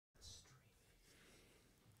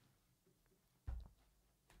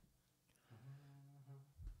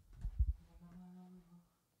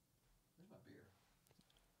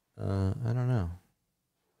I don't know.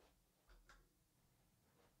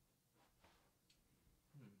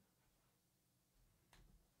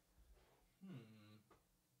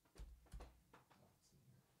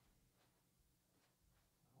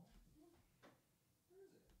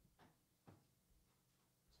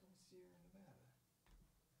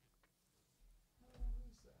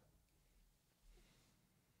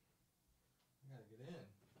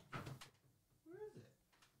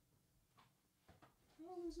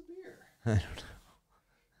 I don't know.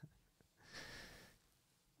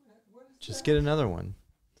 Just get another one.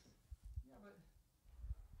 Yeah, but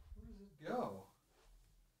where does it go?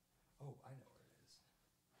 Oh, I know where it is.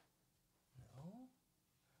 No?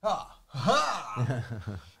 Ah! Ha!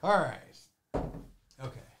 All right.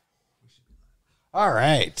 Okay. All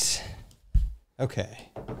right. Okay.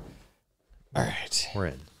 All right. We're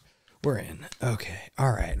in. We're in. Okay.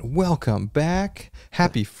 All right. Welcome back.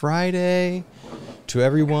 Happy Friday to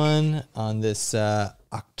everyone on this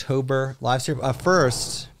October live stream.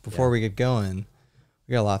 First, before we get going,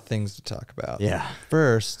 we got a lot of things to talk about. Yeah.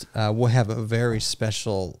 First, we'll have a very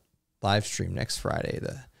special live stream next Friday.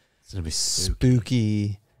 It's going to be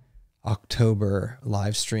spooky October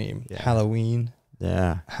live stream. Yeah.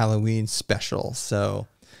 Halloween special. So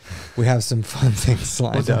we have some fun things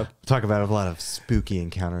lined up. Talk about a lot of spooky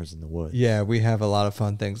encounters in the woods. Yeah, we have a lot of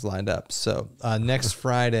fun things lined up. So next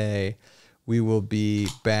Friday, we will be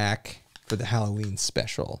back for the Halloween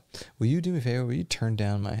special. Will you do me a favor? Will you turn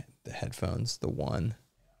down the headphones? That one.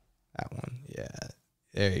 Yeah.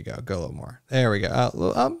 There you go. Go a little more. There we go.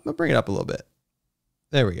 I'll bring it up a little bit.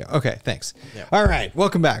 There we go. Okay, thanks. Yeah. All right,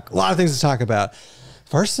 welcome back. A lot of things to talk about.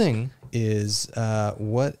 First thing is,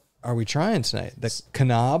 what are we trying tonight? The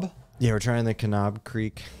Knob? Yeah, we're trying the Knob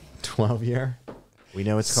Creek 12-year. We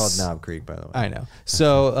know it's called Knob Creek, by the way. I know.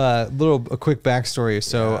 So a quick backstory.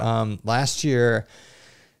 So last year,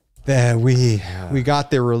 we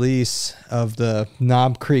got the release of the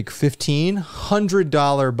Knob Creek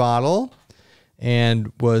 $1,500 bottle,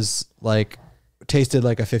 and was like tasted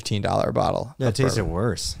like a $15 bottle. Yeah, it tasted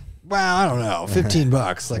worse. Well, I don't know.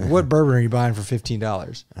 $15. Like, what bourbon are you buying for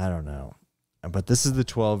 $15? I don't know. But this is the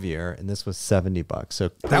 12-year, and this was $70.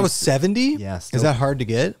 So that was 70? Yeah. Is that hard to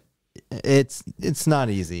get? It's not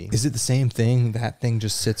easy. Is it the same thing? That thing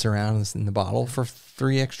just sits around in the bottle for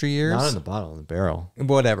 3 extra years? Not in the bottle, in the barrel.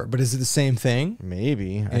 Whatever. But is it the same thing?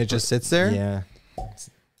 Maybe. And it just sits there? Yeah.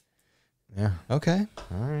 Yeah. Okay.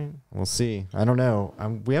 All right. We'll see. I don't know.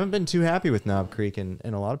 We haven't been too happy with Knob Creek, and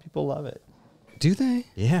a lot of people love it. Do they?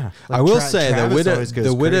 Yeah. Like I will say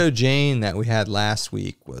the Widow Jane that we had last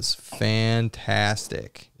week was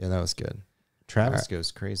fantastic. Yeah, that was good. Travis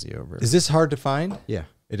goes crazy over it. Is this hard to find? Yeah.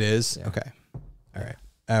 It is? Yeah. Okay. All right.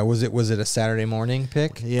 Was it a Saturday morning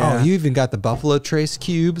pick? Yeah. Oh, you even got the Buffalo Trace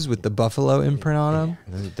cubes with the Buffalo imprint on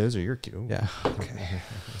them? Those are your cubes. Yeah. Okay.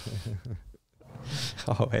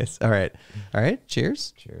 Always. All right. All right.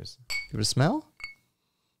 Cheers. Cheers. Give it a smell.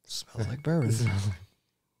 Smells like bourbon.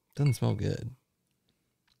 Doesn't smell good.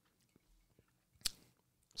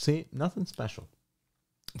 See, nothing special.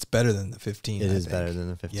 It's better than the 15. It is better than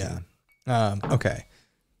the 15. Yeah. Okay.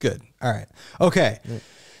 Good. All right. Okay.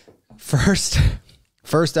 First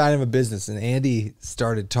item of business, and Andy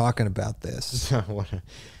started talking about this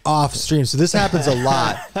off stream. So this happens a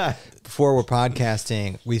lot before we're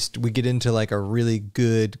podcasting. We get into like a really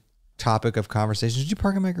good topic of conversation. Did you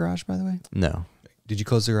park in my garage, by the way? No. Did you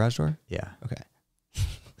close the garage door? Yeah. Okay.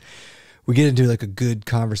 We get into like a good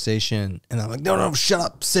conversation, and I'm like, no, shut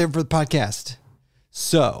up. Save it for the podcast.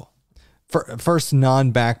 So first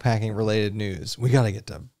non-backpacking related news. We got to get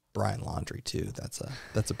to Brian Laundrie too. That's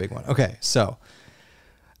a big one. Okay. So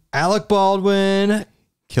Alec Baldwin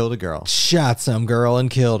killed a girl, shot some girl and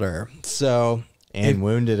killed her. So, and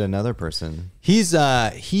wounded another person. He is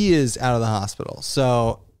out of the hospital.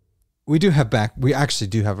 So we actually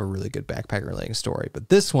do have a really good backpacker relating story, but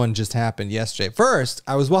this one just happened yesterday. First,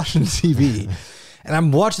 I was watching TV and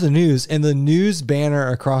I'm watching the news, and the news banner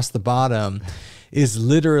across the bottom is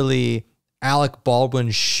literally Alec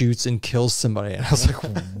Baldwin shoots and kills somebody. And I was like,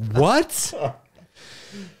 what?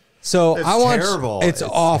 So it's terrible. It's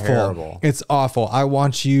awful. Terrible. It's awful. I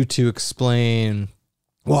want you to explain.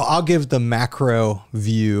 Well, I'll give the macro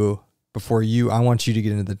view before I want you to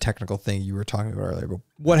get into the technical thing you were talking about earlier. But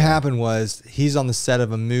what happened was he's on the set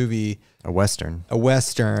of a movie, a Western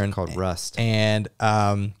called Rust. And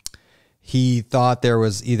he thought there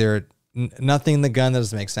was either nothing in the gun. That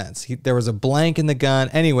doesn't make sense. There was a blank in the gun.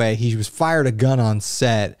 Anyway, he was fired a gun on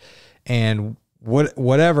set, and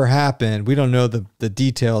whatever happened, we don't know the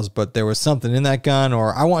details, but there was something in that gun,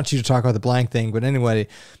 or I want you to talk about the blank thing. But anyway,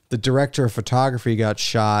 the director of photography got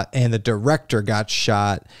shot and the director got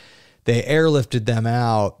shot. they airlifted them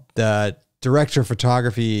out. The director of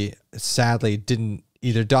photography sadly didn't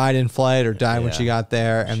either died in flight or died when she got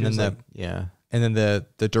there. And then and then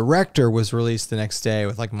the director was released the next day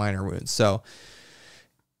with like minor wounds. So,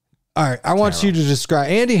 all right, I want you to describe.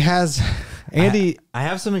 Andy. I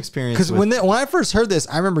have some experience because when I first heard this,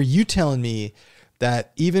 I remember you telling me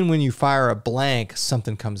that even when you fire a blank,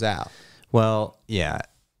 something comes out. Well, yeah,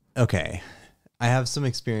 okay. I have some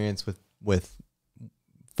experience with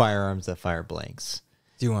firearms that fire blanks.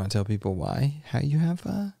 Do you want to tell people why? How you have?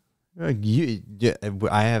 I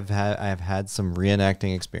have had some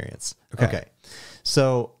reenacting experience. Okay.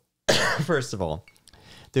 So, first of all,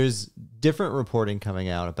 there's different reporting coming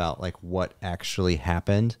out about like what actually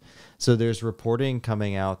happened. So there's reporting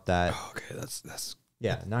coming out that that's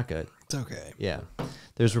not good. It's okay. Yeah.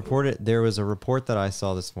 There was a report that I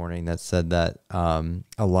saw this morning that said that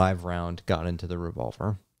a live round got into the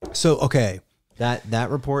revolver. So that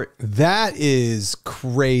report, that is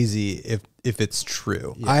crazy if it's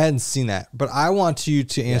true. I hadn't seen that, but I want you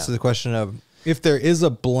to answer the question of if there is a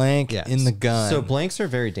blank in the gun. So blanks are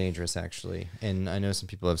very dangerous, actually, and I know some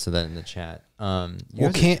people have said that in the chat.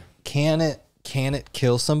 Well, can it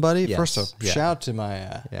kill somebody? Yes. First off, shout out to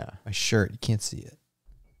my my shirt. You can't see it.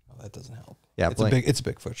 Oh, that doesn't help. Yeah, it's a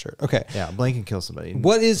Bigfoot shirt. Okay. Yeah, a blank can kill somebody.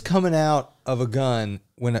 What is coming out of a gun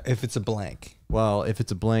if it's a blank? Well, if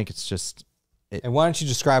it's a blank, it's just. And why don't you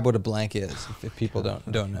describe what a blank is if people don't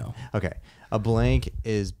know? Okay, a blank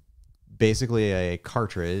is basically a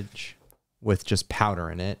cartridge with just powder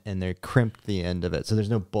in it, and they crimped the end of it, so there's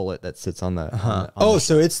no bullet that sits on the.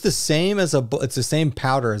 So it's the same as it's the same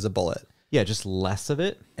powder as a bullet. Yeah, just less of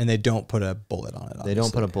it, and they don't put a bullet on it. Obviously. They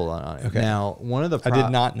don't put a bullet on it. Okay. Now, one of the I did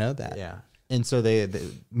not know that. Yeah, and so they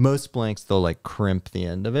most blanks they'll like crimp the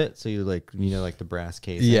end of it, so you like like the brass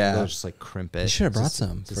case. Yeah, they'll just like crimp it. You should have brought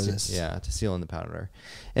some for this. Yeah, to seal in the powder,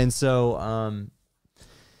 and so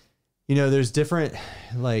there's different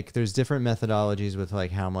methodologies with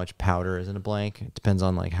like how much powder is in a blank. It depends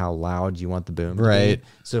on like how loud you want the boom to be.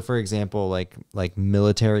 So for example, like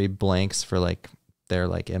military blanks for like they're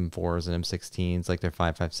like M4s and M16s, like they're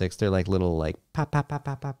 5.56. They're like little like pop pop pop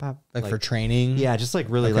pop pop pop. Like for training. Yeah, just like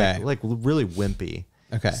really like really wimpy.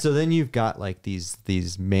 Okay. So then you've got like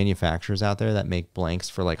these manufacturers out there that make blanks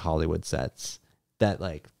for like Hollywood sets. That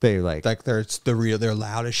they're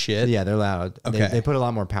loud as shit. Yeah, they're loud. Okay. They put a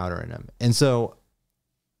lot more powder in them. And so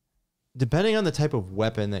depending on the type of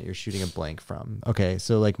weapon that you're shooting a blank from. Okay,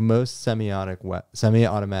 so like most semi-automatic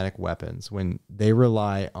weapons, when they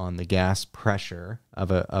rely on the gas pressure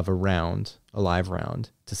of a live round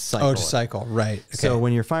to cycle. Oh, to cycle, right. Okay. So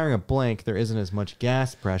when you're firing a blank, there isn't as much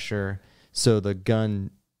gas pressure, so the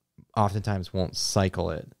gun oftentimes won't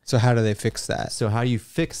cycle it. So how do they fix that? So how you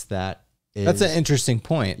fix that that's an interesting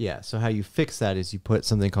point. Yeah. So how you fix that is you put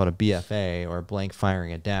something called a BFA or a blank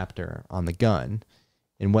firing adapter on the gun.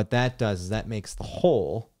 And what that does is that makes the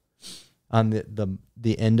hole on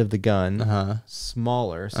the end of the gun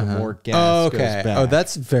smaller, so more gas goes back. Oh,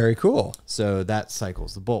 that's very cool. So that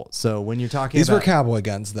cycles the bolt. So when you're talking These were cowboy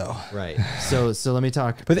guns, though. Right. So let me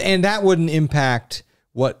talk. And that wouldn't impact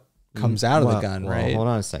what comes out of the gun, right? Hold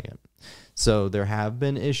on a second. So there have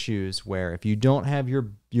been issues where if you don't have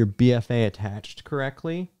your BFA attached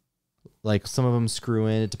correctly, like some of them screw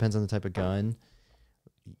in, it depends on the type of gun,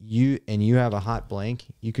 you have a hot blank,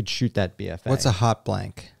 you could shoot that BFA. What's a hot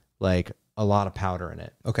blank? Like a lot of powder in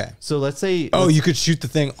it. Okay. So let's say... you could shoot the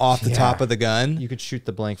thing off the top of the gun? You could shoot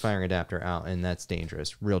the blank firing adapter out, and that's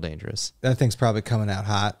dangerous. Real dangerous. That thing's probably coming out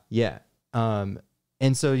hot. Yeah.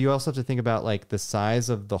 And so you also have to think about like the size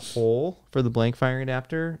of the hole for the blank firing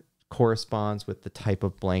adapter corresponds with the type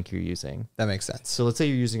of blank you're using. That makes sense. So let's say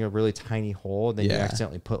you're using a really tiny hole, and then you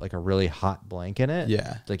accidentally put like a really hot blank in it.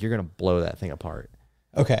 Yeah. Like you're going to blow that thing apart.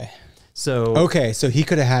 Okay. So he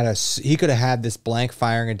could have had this blank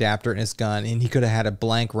firing adapter in his gun, and he could have had a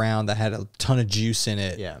blank round that had a ton of juice in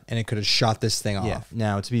it. Yeah. And it could have shot this thing off.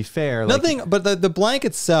 Now, to be fair, nothing, but the blank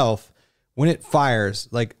itself, when it fires,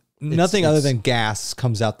 like nothing other than gas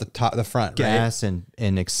comes out the front, gas right?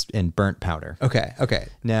 and burnt powder. Okay.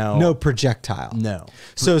 Now, no projectile. No.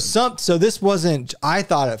 So this wasn't. I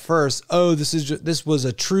thought at first, this was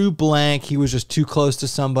a true blank. He was just too close to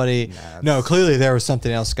somebody. No, clearly there was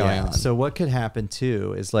something else going on. So what could happen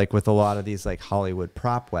too is like with a lot of these like Hollywood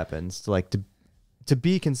prop weapons, to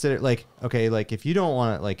be considered like, okay, like if you don't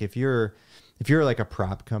want to, like if you're like a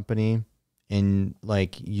prop company and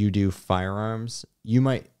like you do firearms, you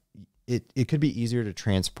might. It could be easier to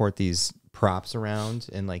transport these props around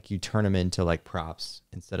and like you turn them into like props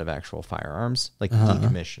instead of actual firearms, like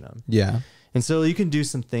decommission them. Yeah. And so you can do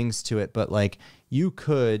some things to it, but like you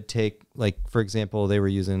could take, like, for example, they were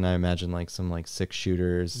using, I imagine, like some like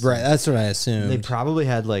 6-shooters. Right. That's what I assumed. They probably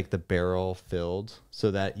had like the barrel filled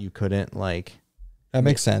so that you couldn't like. That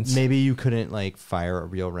makes sense. Maybe you couldn't like fire a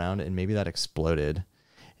real round and maybe that exploded.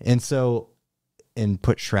 And so, and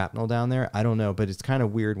put shrapnel down there. I don't know, but it's kind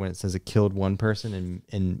of weird when it says it killed one person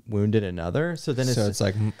and wounded another. So then it's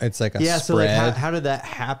like a spread. So like how did that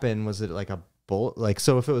happen? Was it like a bullet? Like,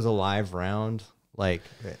 so if it was a live round, like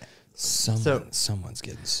someone's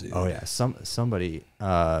getting sued. Oh yeah, somebody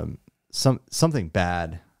something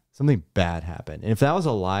bad happened. And if that was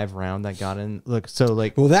a live round that got in, look, so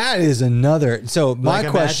like, well, that is another. So my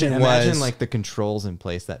question was, imagine like the controls in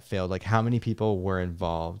place that failed. Like how many people were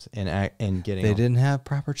involved in getting? They didn't have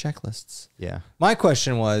proper checklists. Yeah. My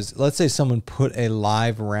question was, let's say someone put a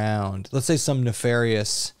live round. Let's say some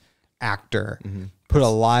nefarious actor put a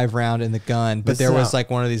live round in the gun, but there was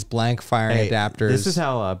like one of these blank firing adapters. This is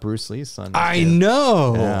how Bruce Lee's son. I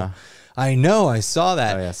know. Yeah. I know. I saw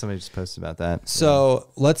that. Oh yeah, somebody just posted about that. So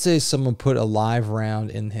let's say someone put a live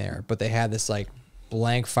round in there, but they had this like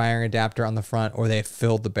blank firing adapter on the front, or they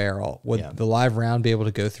filled the barrel. Would the live round be able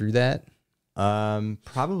to go through that?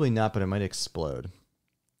 Probably not, but it might explode.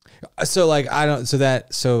 So like so that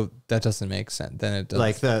doesn't make sense. Then it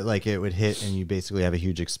does. Like it would hit and you basically have a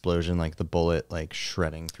huge explosion, like the bullet like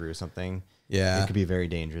shredding through something. Yeah, it could be very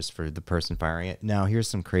dangerous for the person firing it. Now here's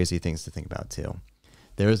some crazy things to think about too.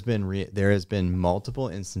 There has been multiple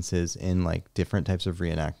instances in like different types of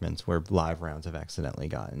reenactments where live rounds have accidentally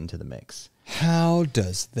gotten into the mix. How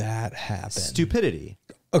does that happen? Stupidity.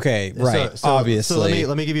 Okay, right. So obviously. So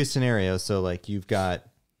let me give you a scenario. So like you've got,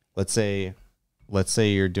 let's say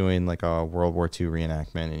you're doing like a World War II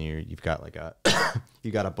reenactment and you've got like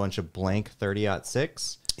you got a bunch of blank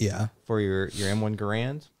 30-06. Yeah. For your M1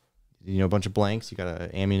 Garand. You know, a bunch of blanks. You got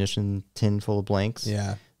an ammunition tin full of blanks.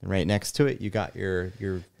 Yeah. And right next to it, you got your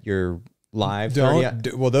live.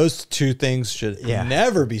 Well, those two things should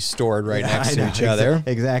never be stored right next to each other.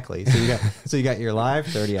 Exactly. So you got your live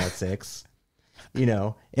 30-06. You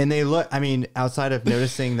know, and they look. I mean, outside of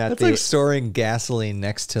noticing that that's like storing gasoline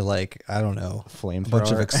next to like I don't know, a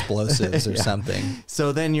bunch of explosives or something.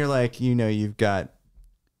 So then you're like, you know, you've got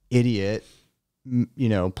idiot, you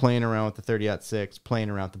know, playing around with the 30-06, playing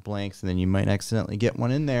around with the blanks, and then you might accidentally get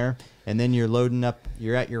one in there, and then you're loading up.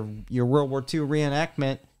 You're at your World War II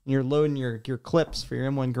reenactment. And you're loading your clips for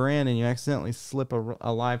your M1 Garand, and you accidentally slip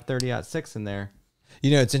a live 30-06 in there. You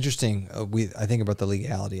know, it's interesting. I think about the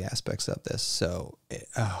legality aspects of this. So,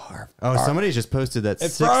 somebody just posted that. It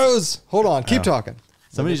froze. Hold on, keep talking.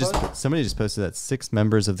 Somebody just posted that 6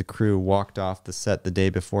 members of the crew walked off the set the day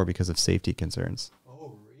before because of safety concerns.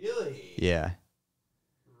 Oh, really? Yeah.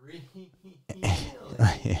 Really?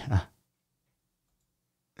 Yeah.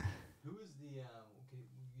 Who is the? Okay,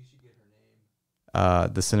 you should get her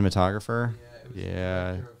name. The cinematographer. Yeah. It was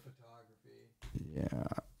yeah. The director of photography.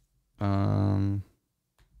 Yeah.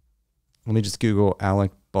 Let me just Google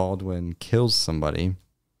Alec Baldwin kills somebody.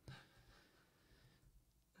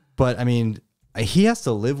 But I mean, he has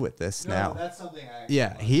to live with this now. That's something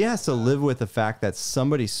he has to live with the fact that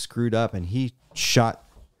somebody screwed up and he shot.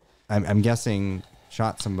 I'm guessing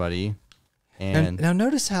shot somebody. And now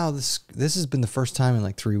notice how this has been the first time in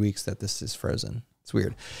like 3 weeks that this is frozen. It's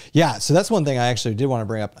weird. Yeah. So that's one thing I actually did want to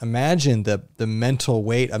bring up. Imagine the mental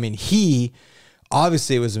weight. I mean,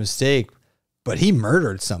 obviously it was a mistake, but he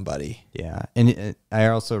murdered somebody. Yeah. And I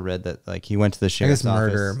also read that like he went to the sheriff's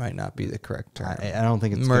office. Murder might not be the correct term. I don't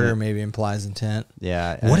think it's murder. Maybe implies intent.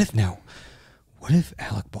 Yeah. What if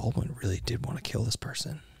Alec Baldwin really did want to kill this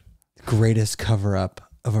person? The greatest cover up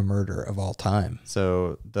of a murder of all time.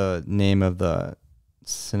 So the name of the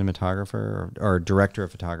cinematographer or director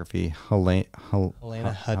of photography, Helena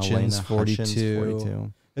Hutchins,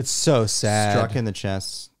 42. It's so sad. Struck in the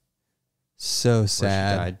chest. So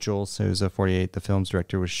sad. She died. Joel Souza, 48. The film's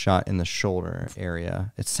director was shot in the shoulder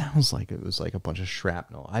area. It sounds like it was like a bunch of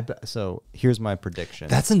shrapnel. So here's my prediction.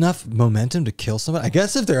 That's enough momentum to kill somebody. I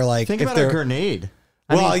guess if they're like, think about a grenade.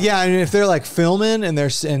 I mean, if they're like filming and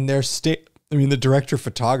the director of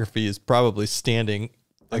photography is probably standing.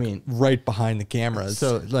 Right behind the cameras.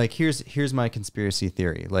 So like, here's my conspiracy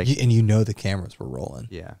theory. Like, and the cameras were rolling.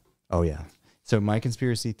 Yeah. Oh yeah. So my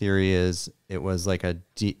conspiracy theory is it was like a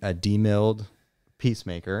demilled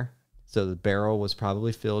peacemaker. So the barrel was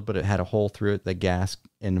probably filled, but it had a hole through it that gas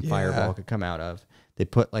and fireball could come out of. They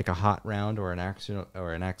put like a hot round or an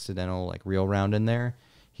accidental like real round in there.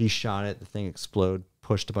 He shot it. The thing exploded,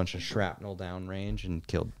 pushed a bunch of shrapnel down range and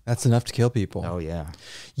killed. That's enough to kill people. Oh yeah.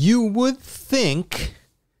 You would think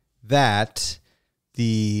that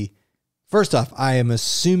first off, I am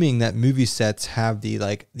assuming that movie sets have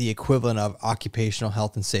the equivalent of occupational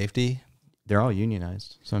health and safety. They're all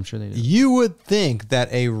unionized, so I'm sure they do. You would think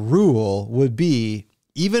that a rule would be,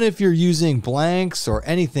 even if you're using blanks or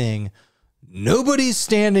anything, nobody's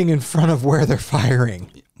standing in front of where they're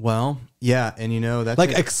firing. Well, yeah, and that's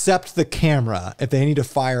like except the camera if they need to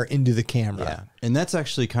fire into the camera. Yeah, and that's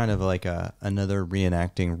actually kind of like another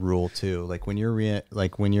reenacting rule too. Like when you're at a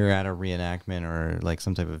reenactment or like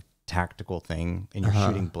some type of tactical thing and you're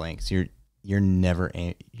shooting blanks, you're never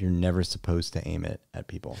supposed to aim it at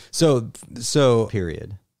people. So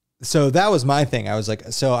period. So that was my thing. I was like,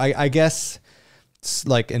 so I guess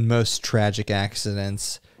like in most tragic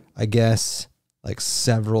accidents, I guess like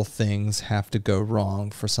several things have to go wrong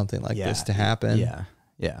for something like this to happen.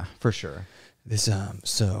 Yeah, for sure. This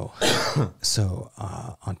so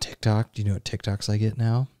on TikTok, do you know what TikTok's I get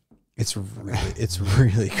now? It's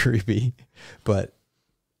really creepy, but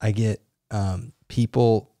I get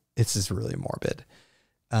people. It's just really morbid.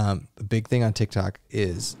 A big thing on TikTok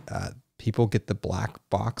is people get the black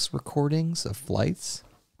box recordings of flights,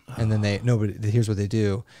 and then here's what they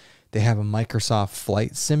do: they have a Microsoft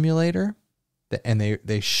flight simulator. And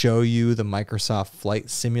they show you the Microsoft flight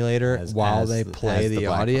simulator while they play the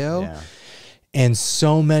audio. Yeah. And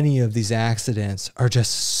so many of these accidents are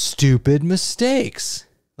just stupid mistakes.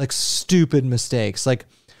 Like stupid mistakes. Like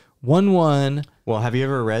one. Well, have you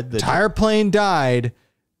ever read the entire plane died?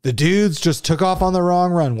 The dudes just took off on the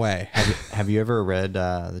wrong runway. Have you ever read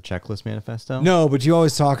the checklist manifesto? No, but you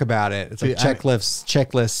always talk about it. It's like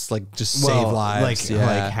checklists, like just save lives.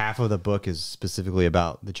 Like half of the book is specifically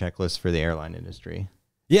about the checklist for the airline industry.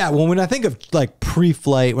 Yeah, well, when I think of like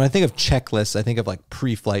pre-flight, when I think of checklists, I think of like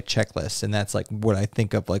pre-flight checklists, and that's like what I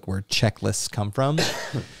think of like where checklists come from.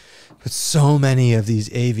 But so many of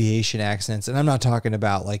these aviation accidents, and I'm not talking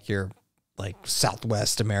about like your like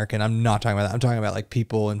Southwest American. I'm not talking about that. I'm talking about like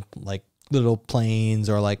people in like little planes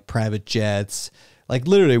or like private jets. Like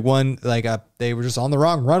literally one, like they were just on the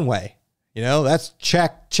wrong runway. That's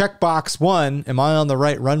check box 1. Am I on the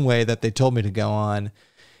right runway that they told me to go on?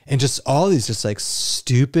 And just all these just like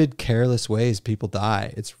stupid, careless ways people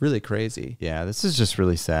die. It's really crazy. Yeah, this is just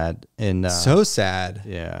really sad. And so sad.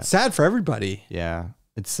 Yeah. Sad for everybody. Yeah.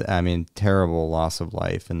 It's, terrible loss of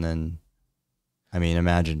life. And then,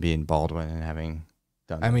 imagine being Baldwin and having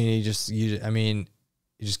done that. You just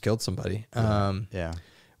killed somebody. Yeah.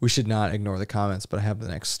 We should not ignore the comments, but I have the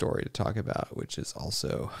next story to talk about, which is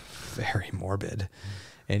also very morbid.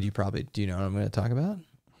 And do you know what I'm going to talk about?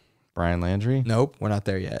 Brian Landry? Nope, we're not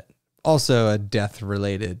there yet. Also a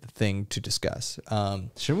death-related thing to discuss.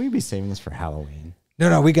 Shouldn't we be saving this for Halloween?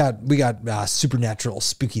 No, we got supernatural,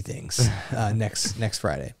 spooky things next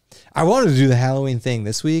Friday. I wanted to do the Halloween thing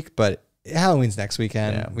this week, but Halloween's next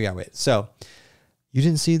weekend. Yeah. We gotta wait. So, you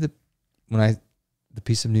didn't see the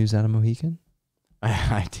piece of news out of Mohican?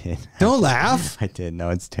 I did. Don't laugh. I did.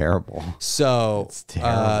 No, it's terrible. So it's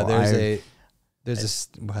terrible. I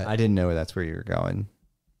didn't know that's where you were going.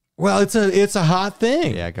 Well, it's a hot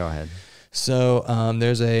thing. Yeah, go ahead. So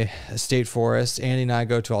there's a state forest Andy and I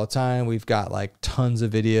go to all the time. We've got like tons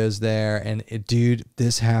of videos there, and dude,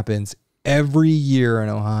 this happens every year in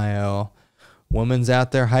Ohio. Woman's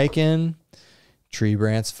out there hiking, tree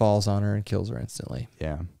branch falls on her and kills her instantly.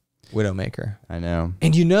 Yeah. Widowmaker. I know.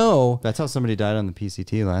 And that's how somebody died on the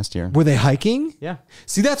PCT last year. Were they hiking? Yeah.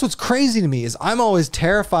 See, that's what's crazy to me is I'm always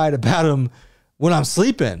terrified about them when I'm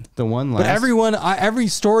sleeping. But every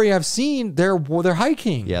story I've seen, they're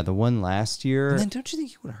hiking. Yeah, the one last year. And then don't you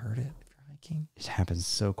think you would have heard it if you're hiking? It happens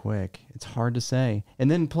so quick. It's hard to say. And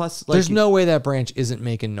then plus, there's no way that branch isn't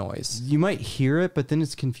making noise. You might hear it, but then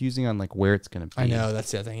it's confusing on like where it's going to be. I know,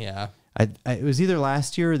 that's the other thing. Yeah. It was either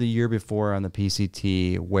last year or the year before on the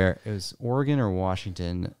PCT where it was Oregon or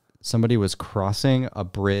Washington. Somebody was crossing a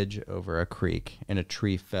bridge over a creek and a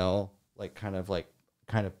tree fell kind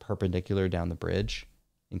of perpendicular down the bridge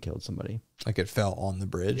and killed somebody. Like it fell on the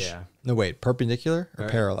bridge? Yeah. No, wait, perpendicular or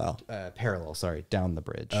parallel? Parallel, sorry, down the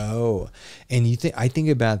bridge. Oh, and I think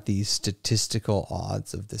about the statistical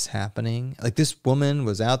odds of this happening. Like this woman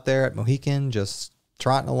was out there at Mohican just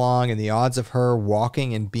trotting along, and the odds of her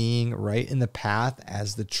walking and being right in the path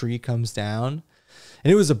as the tree comes down,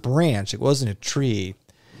 and it was a branch, it wasn't a tree.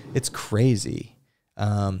 It's crazy.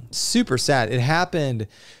 Super sad. It happened.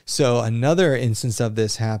 So another instance of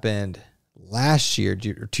this happened last year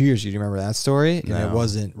or 2 years. Do you remember that story? No. And it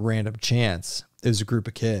wasn't random chance. It was a group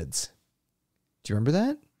of kids. Do you remember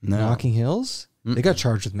that? No. Knocking Hills? They got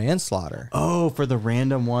charged with manslaughter. Oh, for the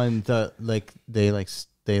random one, they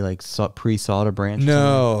pre-sawed a branch.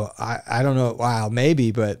 No, I don't know. Wow,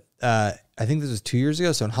 maybe, but I think this was 2 years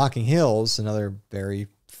ago. So in Hocking Hills, another very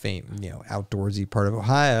famous, outdoorsy part of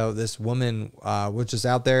Ohio, this woman was just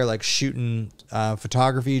out there like shooting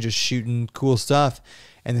photography, just shooting cool stuff,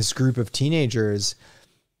 and this group of teenagers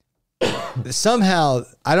somehow,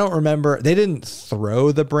 I don't remember, they didn't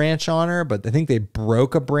throw the branch on her, but I think they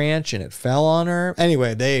broke a branch and it fell on her.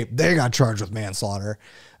 Anyway, they got charged with manslaughter.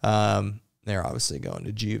 They're obviously going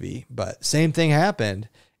to juvie, but same thing happened.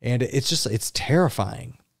 And it's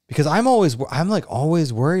terrifying because I'm always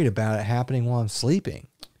worried about it happening while I'm sleeping.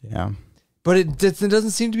 Yeah. But it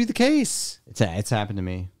doesn't seem to be the case. It's happened to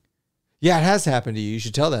me. Yeah, it has happened to you. You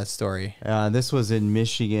should tell that story. This was in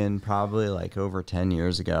Michigan, probably like over 10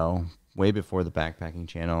 years ago, way before the backpacking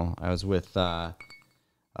channel. I was with my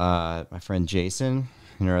friend Jason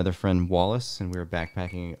and our other friend Wallace, and we were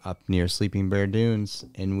backpacking up near Sleeping Bear Dunes.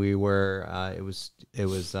 And we were it was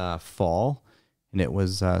fall, and it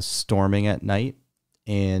was storming at night,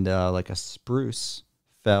 and like a spruce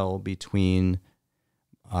fell between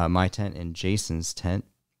my tent and Jason's tent,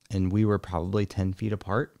 and we were probably 10 feet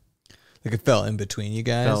apart. Like it fell in between you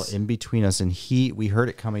guys? Fell in between us, and we heard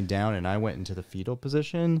it coming down, and I went into the fetal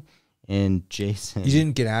position, and Jason... You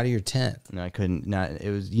didn't get out of your tent? No, I couldn't.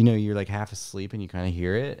 It was, you're like half asleep, and you kind of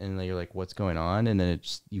hear it, and then you're like, what's going on? And then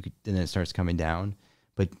it starts coming down.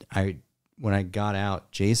 But when I got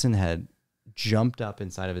out, Jason had jumped up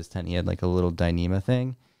inside of his tent. He had like a little Dyneema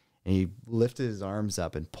thing, and he lifted his arms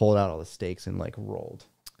up and pulled out all the stakes and like rolled.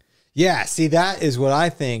 Yeah, see, that is what I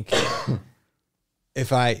think...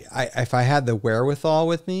 If I had the wherewithal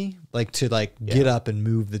with me, like to get up and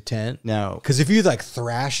move the tent. No. Because if you like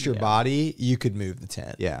thrashed your body, you could move the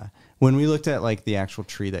tent. Yeah. When we looked at like the actual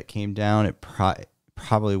tree that came down, it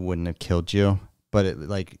probably wouldn't have killed you, but it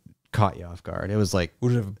like caught you off guard. It was like...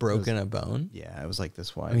 Would it have broken a bone? Yeah, it was like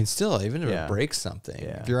this wide. I mean, still, even if it breaks something,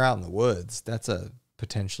 if you're out in the woods, that's a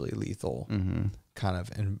potentially lethal kind of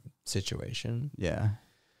situation. Yeah.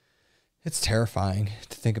 It's terrifying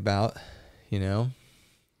to think about,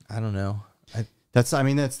 I don't know.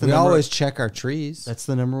 We always check our trees. That's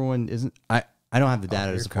the number one. I don't have the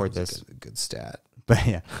data to support this. A good stat. But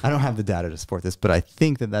yeah, I don't have the data to support this, but I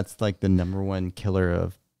think that's like the number one killer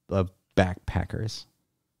of backpackers.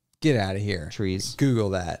 Get out of here. Trees. Google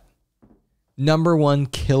that. Number one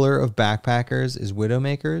killer of backpackers is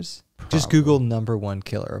widowmakers. Probably. Just Google number one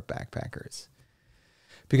killer of backpackers.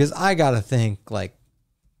 Because I got to think like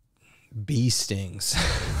bee stings.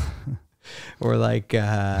 Or like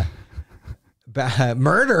murders,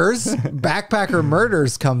 backpacker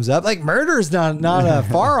murders comes up. Like murder's not a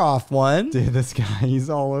far off one. Dude, this guy, he's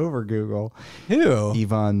all over Google. Who?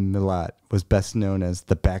 Ivan Milat was best known as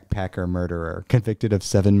the backpacker murderer, convicted of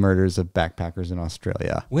 7 murders of backpackers in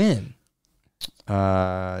Australia. When? He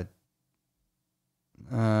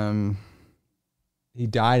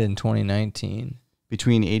died in 2019.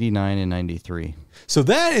 Between 89 and 93. So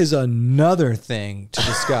that is another thing to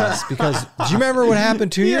discuss because do you remember what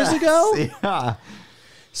happened 2 years ago? Yeah.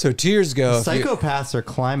 So 2 years ago, psychopaths are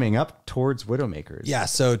climbing up towards widowmakers. Yeah.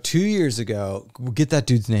 So 2 years ago, we'll get that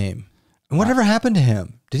dude's name. And whatever happened to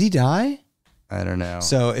him? Did he die? I don't know.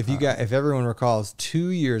 So if if everyone recalls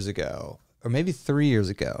 2 years ago, or maybe 3 years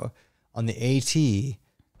ago, on the AT,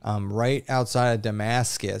 right outside of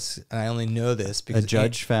Damascus, and I only know this because a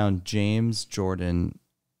judge found James Jordan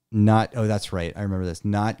that's right, I remember this,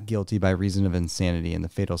 not guilty by reason of insanity in the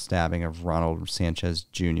fatal stabbing of Ronald Sanchez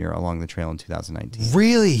Jr. along the trail in 2019.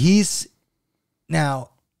 Really? Now,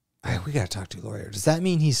 we got to talk to a lawyer. Does that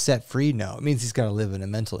mean he's set free? No, it means he's got to live in a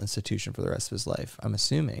mental institution for the rest of his life, I'm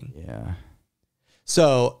assuming. Yeah.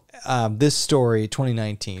 So this story,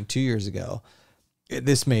 2019, 2 years ago,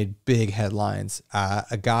 this made big headlines.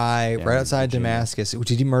 A guy right outside Damascus.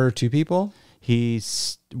 Did he murder 2 people? He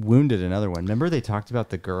wounded another one. Remember they talked about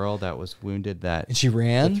the girl that was wounded and she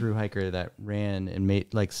ran? The thru hiker that ran and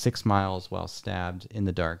made like 6 miles while stabbed in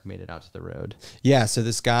the dark, made it out to the road. Yeah, so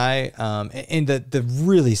this guy, and the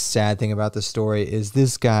really sad thing about the story is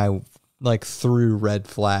this guy like threw red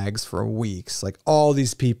flags for weeks. Like all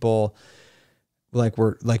these people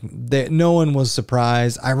no one was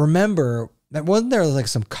surprised. I remember... Wasn't there like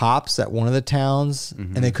some cops at one of the towns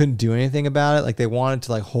and they couldn't do anything about it? Like they wanted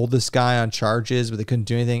to like hold this guy on charges, but they couldn't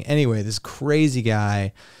do anything. Anyway, this crazy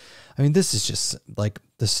guy, I mean, this is just like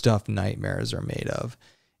the stuff nightmares are made of.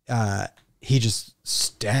 He just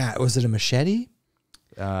stabbed, was it a machete?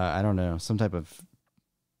 I don't know. Some type of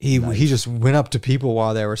He just went up to people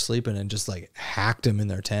while they were sleeping and just like hacked them in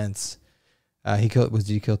their tents. Did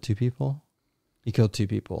he kill 2 people? He killed 2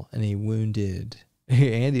 people and he wounded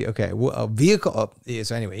Andy. Okay. Well, a vehicle.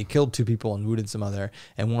 So anyway, he killed 2 people and wounded some other.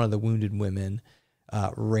 And one of the wounded women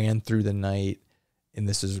ran through the night. And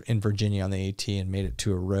this is in Virginia on the AT and made it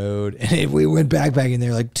to a road. And we went backpacking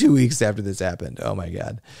there like 2 weeks after this happened. Oh my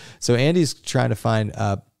God. So Andy's trying to find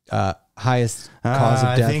highest cause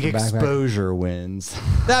of death. I think for exposure wins.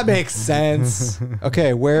 That makes sense.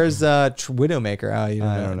 Okay, where's Widowmaker? Oh, you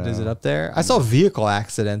don't know. Is it up there? I saw vehicle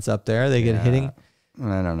accidents up there. They get hitting.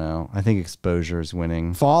 I don't know. I think exposure is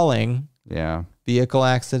winning. Falling. Yeah. Vehicle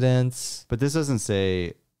accidents. But this doesn't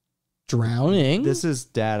say drowning. This is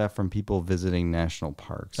data from people visiting national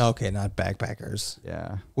parks. Okay, not backpackers.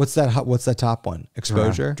 Yeah. What's that top one?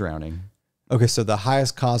 Exposure? Drowning. Okay, so the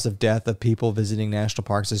highest cause of death of people visiting national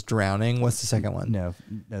parks is drowning. What's the second one? No,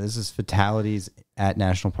 this is fatalities at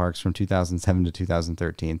national parks from 2007 to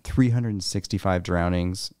 2013. 365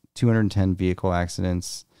 drownings, 210 vehicle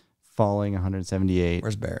accidents, falling 178.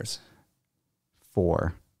 Where's bears?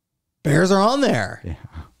 4. Bears are on there. Yeah.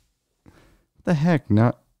 What the heck?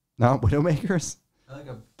 Not Widowmakers? I like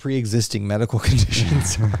a pre-existing medical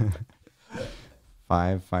conditions.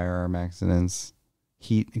 5 firearm accidents.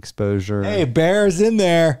 Heat exposure. Hey, bear's in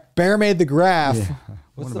there. Bear made the graph. Yeah.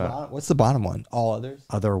 What's the bottom one? All others?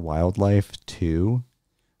 Other wildlife 2.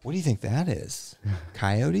 What do you think that is?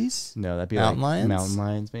 Coyotes? No, that'd be mountain like lions? Mountain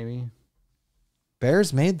lions, maybe.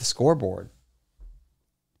 Bears made the scoreboard.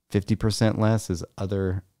 50% less is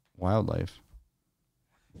other wildlife.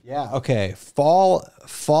 Yeah. Okay.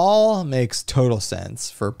 Fall makes total sense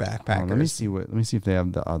for backpackers. Let me see if they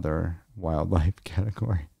have the other wildlife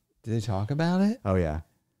category. Did they talk about it? Oh yeah.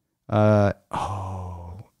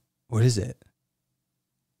 What is it?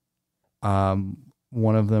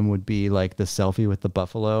 One of them would be like the selfie with the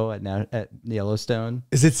buffalo at Yellowstone.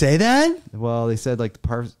 Does it say that? Well, they said like the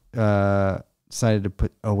park decided to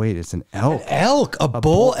put. Oh wait, it's an elk. A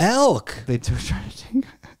bull elk. They tried to take.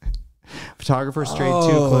 Photographer strayed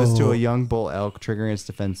too close to a young bull elk, triggering its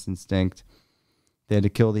defense instinct. They had to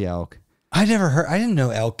kill the elk. I didn't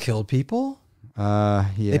know elk killed people. Yeah.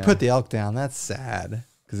 They put the elk down. That's sad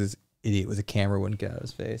because this idiot with a camera wouldn't get out of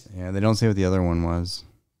his face. Yeah, they don't say what the other one was.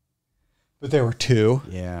 But there were 2.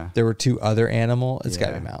 Yeah. There were 2 other animal. It's got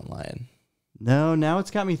to be mountain lion. No, now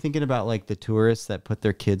it's got me thinking about like the tourists that put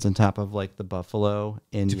their kids on top of like the buffalo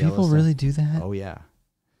in Do people Yellowstone. really do that? Oh yeah.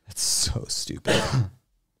 That's so stupid.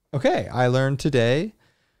 Okay, I learned today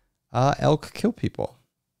elk kill people.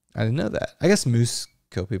 I didn't know that. I guess moose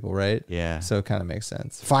kill people, right? Yeah. So it kind of makes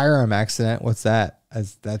sense. Firearm accident, what's that?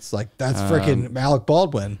 That's freaking Alec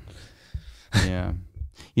Baldwin. Yeah.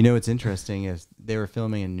 You know what's interesting is they were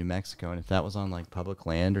filming in New Mexico, and if that was on like public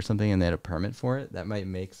land or something and they had a permit for it, that might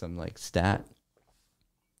make some like stat.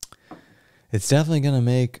 It's definitely going to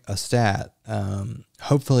make a stat.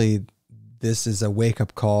 Hopefully this is a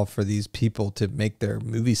wake-up call for these people to make their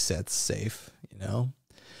movie sets safe, you know?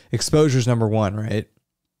 Exposure's number 1, right?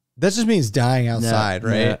 That just means dying outside,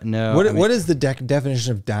 right? No. What is the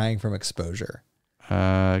definition of dying from exposure?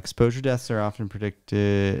 Exposure deaths are often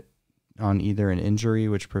predicted on either an injury,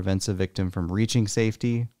 which prevents a victim from reaching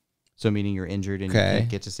safety. So meaning you're injured and you can't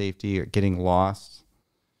get to safety, or getting lost.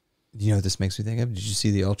 You know what this makes me think of? Did you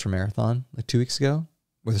see the ultra marathon like 2 weeks ago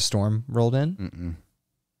where the storm rolled in? Mm-mm.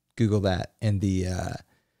 Google that. And the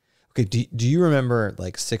okay, do you remember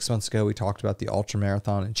like 6 months ago we talked about the ultra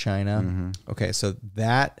marathon in China? Mm-hmm. Okay, so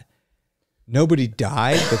that nobody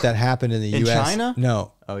died, but that happened in the In US. China?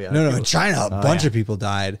 No. Oh yeah. No, in China, a bunch of people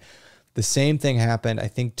died. The same thing happened, I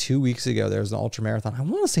think 2 weeks ago. There was an ultra marathon. I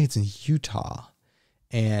want to say it's in Utah.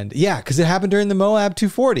 And yeah, because it happened during the Moab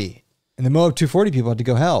 240. And the Moab 240 people had to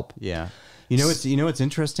go help. Yeah. You know what's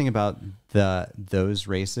interesting about those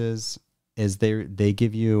races is they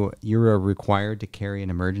give you're required to carry an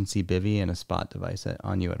emergency bivy and a spot device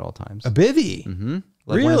on you at all times. A bivy? Mm-hmm.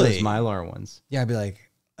 Like really? one of those Mylar ones. Yeah, I'd be like,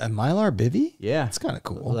 a Mylar bivy? Yeah. It's kind of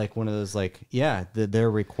cool. Like one of those, like, yeah,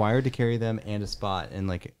 they're required to carry them and a spot. And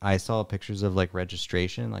like I saw pictures of like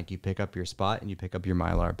registration, like you pick up your spot and you pick up your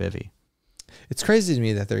Mylar bivy. It's crazy to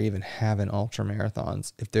me that they're even having ultra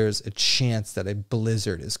marathons if there's a chance that a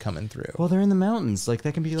blizzard is coming through. Well, they're in the mountains. Like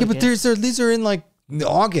that can be like, yeah, but these are in like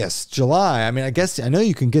August, July. I mean, I know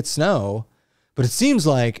you can get snow, but it seems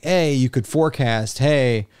like, you could forecast,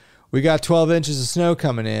 hey, we got 12 inches of snow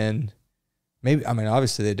coming in. Maybe, I mean,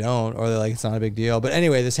 obviously they don't, or they're like, it's not a big deal. But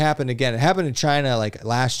anyway, this happened again. It happened in China like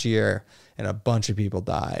last year and a bunch of people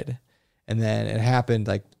died. And then it happened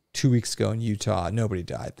like 2 weeks ago in Utah. Nobody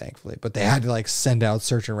died, thankfully, but they had to like send out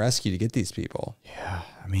search and rescue to get these people. yeah.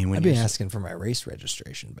 I mean, I've been asking for my race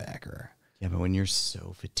registration back, or Yeah, but when you're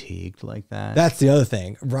so fatigued like that, That's the other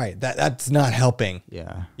thing, right? That's not helping.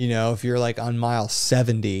 yeah. You know, if you're like on mile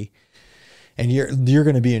 70 and you're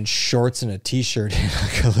going to be in shorts and a t-shirt and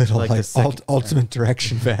like a little like ultimate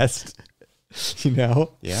direction vest, you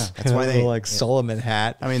know? Yeah. That's and why a they little, like Solomon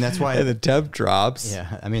hat. I mean, that's why and the temp drops.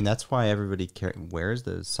 Yeah, I mean that's why everybody wears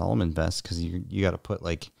the Solomon vest, because you got to put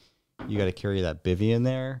like you got to carry that bivy in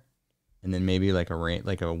there, and then maybe like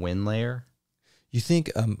a wind layer. You think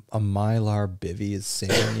a Mylar bivy is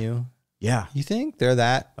saving you? Yeah, You think they're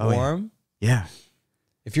that warm? yeah.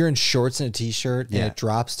 If you're in shorts and a t-shirt and Yeah. it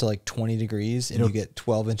drops to like 20 degrees and you get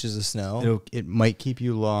 12 inches of snow. It might keep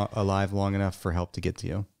you alive long enough for help to get to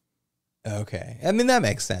you. Okay. I mean, that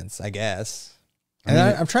makes sense, I guess. And I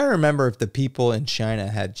mean, I'm trying to remember if the people in China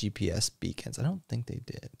had GPS beacons. I don't think they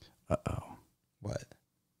did. Uh-oh. What?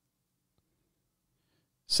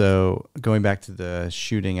 So going back to the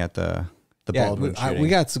shooting at the Baldwin shooting. we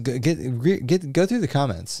got to go through the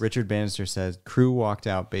comments. Richard Bannister says, crew walked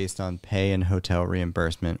out based on pay and hotel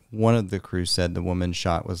reimbursement. One of the crew said the woman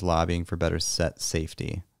shot was lobbying for better set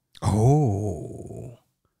safety. Oh.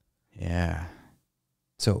 Yeah.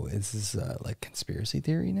 So is this like conspiracy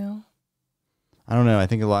theory now? I don't know. I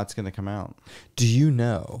think a lot's going to come out. Do you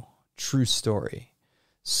know, true story,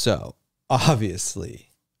 so obviously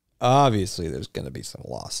there's going to be some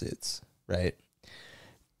lawsuits, right?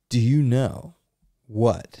 Do you know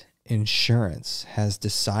what insurance has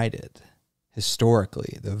decided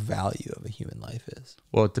historically the value of a human life is?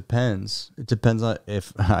 Well, it depends. It depends on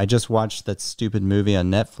if I just watched that stupid movie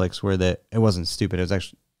on Netflix where it wasn't stupid. It was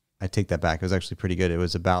actually, I take that back. It was actually pretty good. It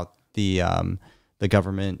was about the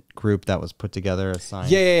government group that was put together,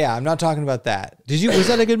 assigned. Yeah. I'm not talking about that. Was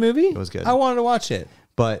that a good movie? It was good. I wanted to watch it.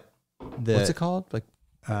 But What's it called? Like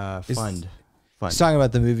Fund. He's talking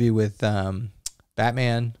about the movie with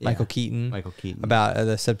Batman, Yeah. Michael Keaton, about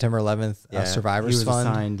the September 11th Survivors he was Fund.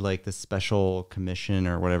 assigned like the special commission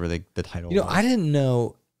or whatever the title was. I didn't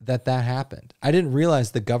know that happened. I didn't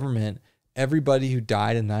realize the government, everybody who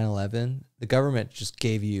died in 9/11, the government just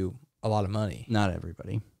gave you a lot of money. Not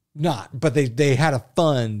everybody. But they had a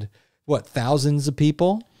fund, what, thousands of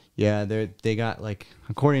people? Yeah, they got like,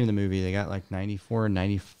 according to the movie, they got like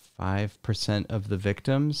 95% of the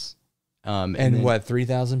victims. And then, what,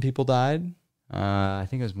 3,000 people died? I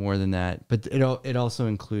think it was more than that, but it also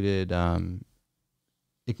included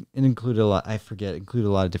it included a lot. I forget. It included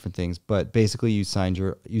a lot of different things, but basically you signed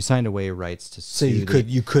away rights to sue. So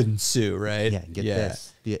you couldn't sue, right? Yeah.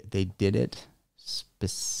 This. They did it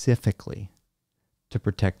specifically to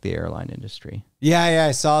protect the airline industry. Yeah,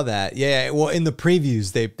 I saw that. Yeah, well, in the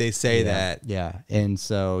previews they say that. Yeah, and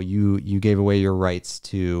so you gave away your rights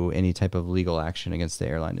to any type of legal action against the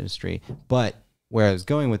airline industry. But where I was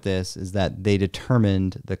going with this is that they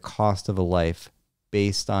determined the cost of a life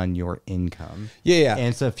based on your income. Yeah.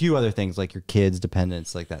 And so a few other things like your kids,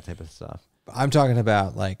 dependents, like that type of stuff. I'm talking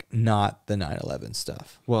about like not the 9/11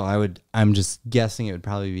 stuff. Well, I'm just guessing it would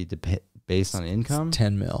probably be based on income. It's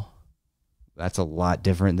 10 mil. That's a lot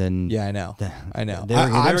different than. Yeah, I know. I know. They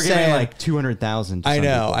were saying giving like 200,000. I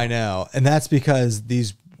know. And that's because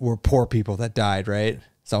these were poor people that died, right?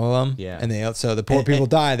 Some of them. Yeah. And so the poor people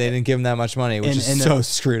died. They didn't give them that much money, which is so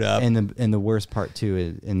screwed up. And the worst part too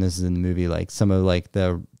is, and this is in the movie, like some of like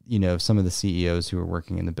some of the CEOs who were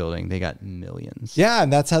working in the building, they got millions. Yeah,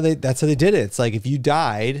 and that's how they did it. It's like if you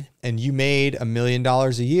died and you made $1 million a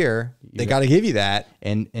year, they got to give you that,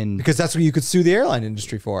 and because that's what you could sue the airline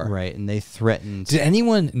industry for. Right, and they threatened. Did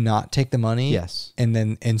anyone not take the money? Yes,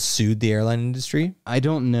 and sued the airline industry? I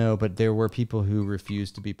don't know, but there were people who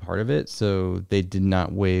refused to be part of it, so they did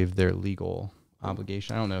not waive their legal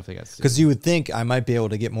obligation. I don't know if they got sued. Because you would think I might be able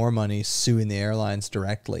to get more money suing the airlines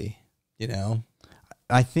directly.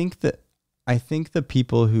 I think the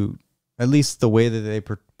people who, at least the way that they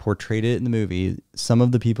portrayed it in the movie, some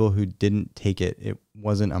of the people who didn't take it, it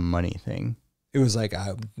wasn't a money thing. It was like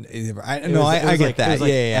I get that.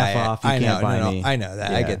 F off, you can't buy me. I know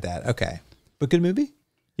that. Yeah. I get that. Okay, but good movie.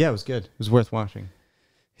 Yeah, it was good. It was worth watching.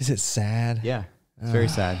 Is it sad? Yeah, it's very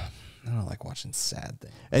sad. I don't like watching sad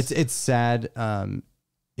things. It's sad.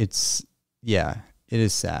 It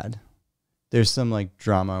is sad. There's some like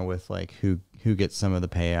drama with like who gets some of the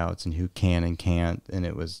payouts and who can and can't, and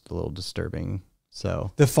it was a little disturbing.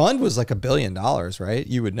 So the fund was like $1 billion, right?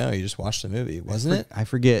 You would know. You just watched the movie, wasn't it? I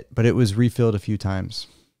forget, but it was refilled a few times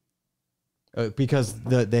because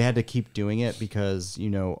they had to keep doing it because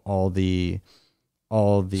all the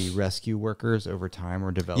rescue workers over time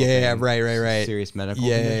were developing. Yeah, right. Serious medical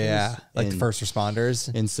conditions. Like the first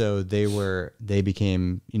responders, and so they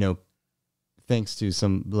became thanks to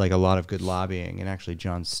some like a lot of good lobbying, and actually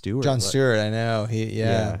Jon Stewart. I know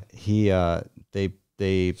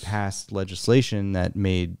They passed legislation that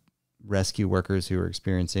made rescue workers who were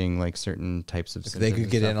experiencing like certain types of symptoms they could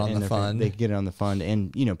get in on the fund. They could get in on the fund,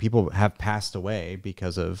 and people have passed away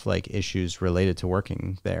because of like issues related to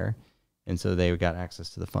working there, and so they got access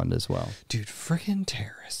to the fund as well. Dude, freaking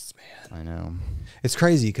terrorists, man! I know, it's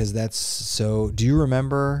crazy because that's so. Do you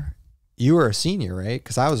remember? You were a senior, right?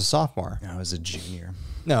 Because I was a sophomore. I was a junior.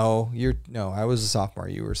 No, I was a sophomore.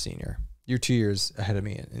 You were a senior. You're 2 years ahead of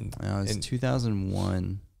me. In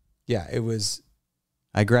 2001. Yeah, it was.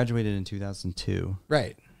 I graduated in 2002.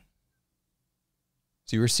 Right.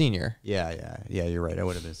 So you were a senior. Yeah. You're right. I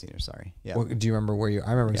would have been a senior. Sorry. Yeah. Well, do you remember where you?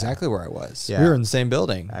 I remember exactly where I was. Yeah. We were in the same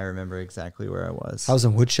building. I remember exactly where I was. I was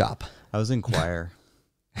in woodshop. I was in choir.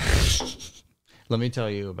 Let me tell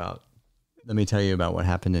you about what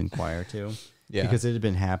happened in choir too. Yeah. Because it had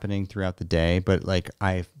been happening throughout the day, but like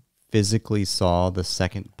I physically saw the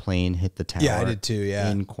second plane hit the tower. Yeah, I did too. Yeah.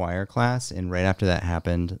 In choir class, and right after that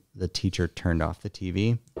happened, the teacher turned off the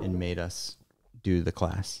TV and made us do the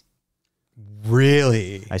class.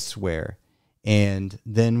 Really? I swear. And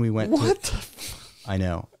then we went I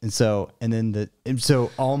know. And so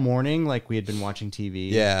all morning, like we had been watching TV.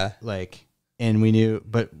 Yeah. Like, and we knew,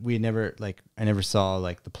 but we never, like, I never saw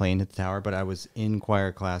like the plane hit the tower, but I was in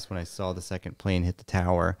choir class when I saw the second plane hit the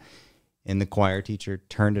tower, and the choir teacher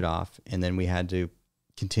turned it off. And then we had to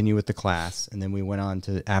continue with the class. And then we went on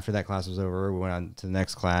to, after that class was over, we went on to the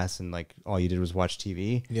next class, and like all you did was watch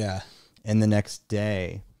TV. Yeah. And the next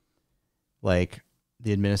day, like,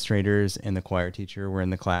 the administrators and the choir teacher were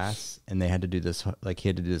in the class, and they had to do this, like, he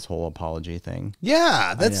had to do this whole apology thing.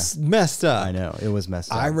 Yeah, that's messed up. I know. It was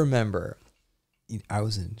messed up. I remember I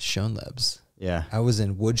was in Schoenleb's. Yeah. I was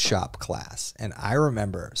in woodshop class, and I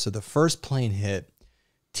remember, so the first plane hit,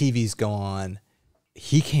 TVs go on.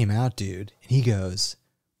 He came out, dude, and he goes,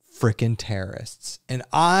 frickin' terrorists. And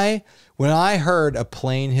when I heard a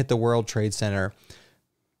plane hit the World Trade Center,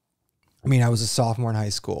 I mean, I was a sophomore in high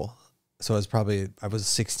school, so I was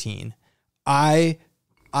 16. I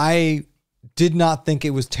did not think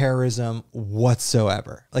it was terrorism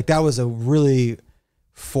whatsoever. Like, that was a really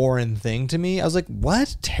foreign thing to me. I was like,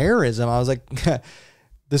 what? Terrorism? I was like,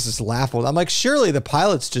 this is laughable. I'm like, surely the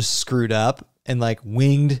pilots just screwed up and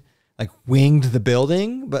winged the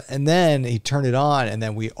building. And then he turned it on, and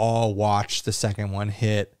then we all watched the second one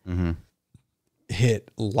hit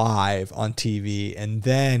live on TV. And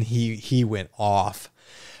then he went off.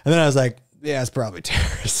 And then I was like, yeah, it's probably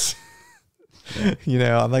terrorists.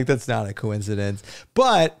 Yeah. I'm like, that's not a coincidence.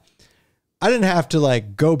 But I didn't have to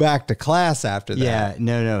go back to class after that. Yeah,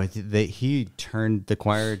 no. The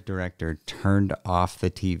choir director turned off the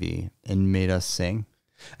TV and made us sing.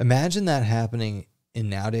 Imagine that happening in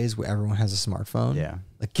nowadays where everyone has a smartphone. Yeah.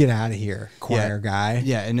 Like, get out of here, choir guy.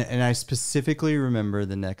 Yeah, and I specifically remember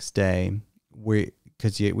the next day,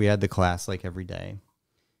 because we had the class every day.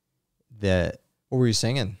 What were you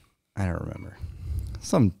singing? I don't remember.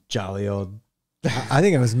 Some jolly old. I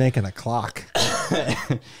think I was making a clock.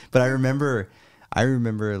 But I remember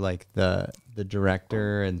the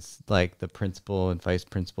director and the principal and vice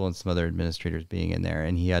principal and some other administrators being in there,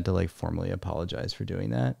 and he had to formally apologize for doing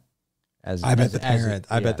that. I bet the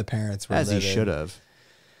parents were, as he should have.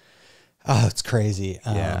 Oh, it's crazy.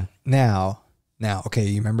 Yeah. Now, okay,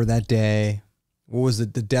 you remember that day? What was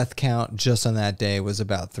it? The death count just on that day was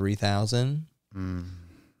about 3,000. I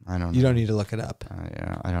don't know. You don't need to look it up.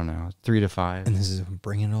 Yeah, I don't know. 3 to 5. And this is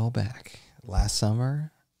bringing it all back. This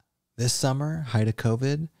summer, height of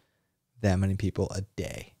COVID, that many people a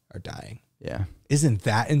day are dying. Yeah. Isn't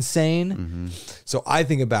that insane? Mm-hmm. So I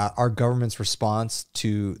think about our government's response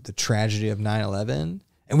to the tragedy of 9/11,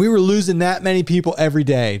 and we were losing that many people every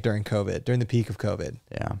day during COVID, during the peak of COVID.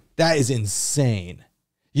 Yeah. That is insane.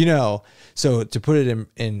 So to put it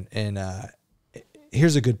in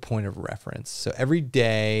here's a good point of reference. So every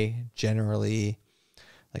day, generally,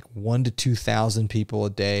 1,000 to 2,000 people a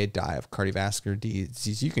day die of cardiovascular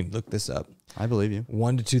disease. You can look this up. I believe you.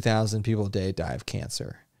 1,000 to 2,000 people a day die of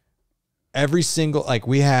cancer. Every single,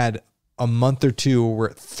 we had a month or two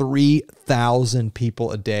where 3,000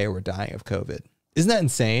 people a day were dying of COVID. Isn't that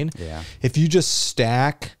insane? Yeah. If you just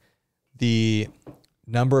stack the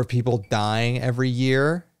number of people dying every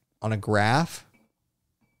year on a graph,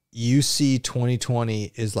 you see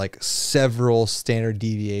 2020 is several standard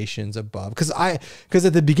deviations above. Because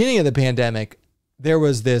at the beginning of the pandemic, there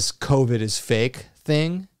was this COVID is fake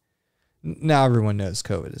thing. Now everyone knows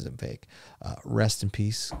COVID isn't fake. Rest in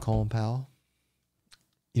peace, Colin Powell.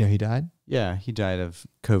 You know, he died Yeah, he died of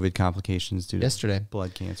COVID complications due to yesterday.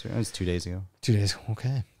 blood cancer. That was 2 days ago. 2 days.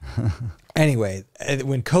 Okay. Anyway,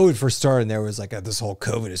 when COVID first started, there was like this whole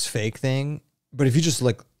COVID is fake thing. But if you just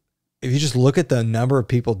look at the number of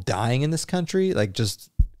people dying in this country, like just,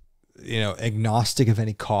 agnostic of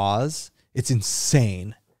any cause, it's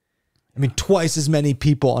insane. I mean, twice as many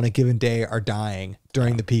people on a given day are dying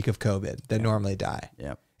during the peak of COVID that normally die.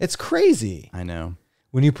 Yep. It's crazy. I know.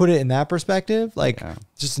 When you put it in that perspective, like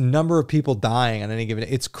just the number of people dying on any given day,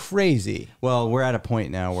 it's crazy. Well, we're at a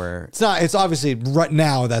point now where it's obviously right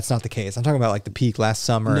now that's not the case. I'm talking about like the peak last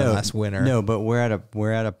summer and last winter. No, but we're at a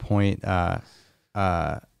point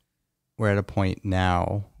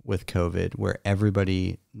now with COVID where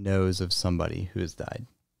everybody knows of somebody who has died.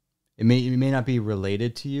 It may not be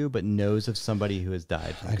related to you, but knows of somebody who has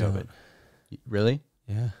died from COVID. Really?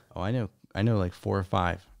 Yeah. Oh, I know like 4 or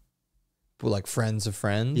 5. Well, like friends of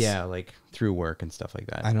friends? Yeah, like through work and stuff like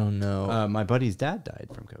that. I don't know. My buddy's dad died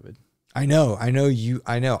from COVID. I know. I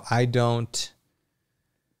don't.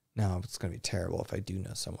 No, it's going to be terrible if I do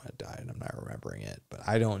know someone that died and I'm not remembering it, but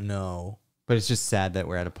I don't know. But it's just sad that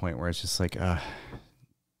we're at a point where it's just like, I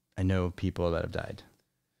know people that have died.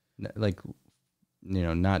 Like,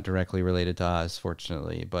 not directly related to us,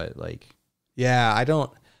 fortunately, but like. Yeah,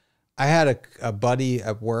 I had a buddy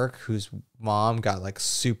at work whose mom got like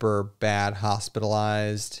super bad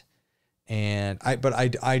hospitalized, and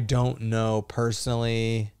I don't know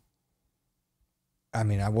personally. I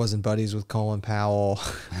mean, I wasn't buddies with Colin Powell.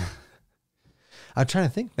 I'm trying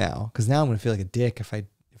to think now, because now I'm gonna feel like a dick if I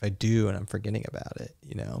do and I'm forgetting about it.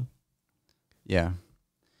 Yeah,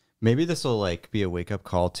 maybe this will like be a wake up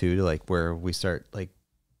call too, to like where we start like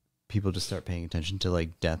people just start paying attention to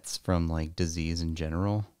like deaths from like disease in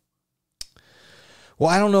general. Well,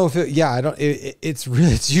 I don't know if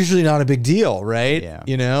it's usually not a big deal, right?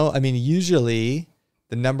 Yeah. I mean, usually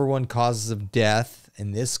the number one causes of death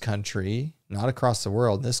in this country, not across the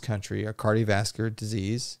world, in this country, are cardiovascular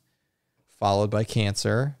disease, followed by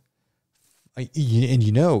cancer.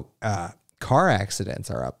 And car accidents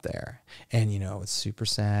are up there. And it's super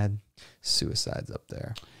sad. Suicide's up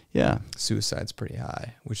there. Yeah. Suicide's pretty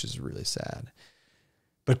high, which is really sad.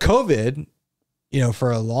 But COVID,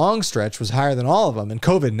 for a long stretch was higher than all of them. And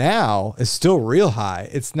COVID now is still real high.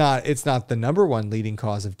 It's not the number one leading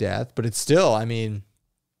cause of death, but it's still, I mean,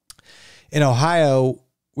 in Ohio,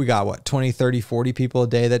 we got 20, 30, 40 people a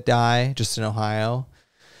day that die just in Ohio.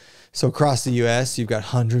 So across the US, you've got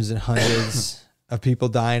hundreds and hundreds of people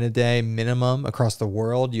dying a day minimum. Across the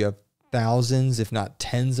world, you have thousands, if not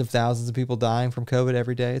tens of thousands of people dying from COVID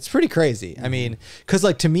every day. It's pretty crazy. I mean, because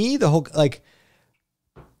like to me, the whole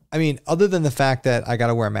other than the fact that I got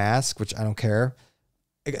to wear a mask, which I don't care,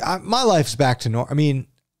 my life's back to normal. I mean,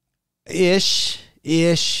 ish.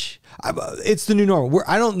 It's the new normal.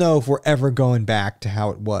 I don't know if we're ever going back to how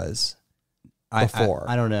it was before.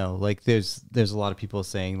 I don't know. Like, there's a lot of people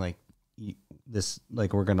saying like this,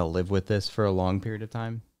 like we're gonna live with this for a long period of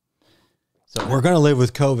time. So we're gonna live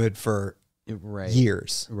with COVID for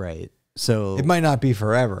years, right? So it might not be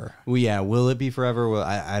forever. Well, yeah. Will it be forever? Well,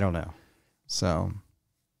 I don't know. So.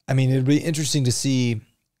 I mean, it'd be interesting to see.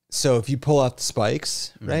 So if you pull out the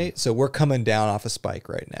spikes, right? So we're coming down off a spike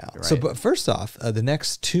right now. Right. So, but first off, the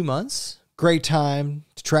next 2 months, great time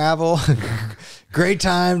to travel, great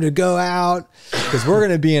time to go out, because we're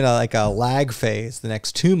going to be in a lag phase the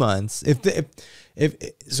next 2 months.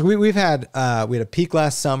 So we had a peak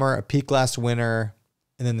last summer, a peak last winter,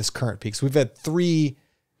 and then this current peak. So we've had 3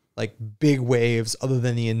 like big waves other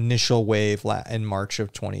than the initial wave in March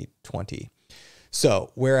of 2020.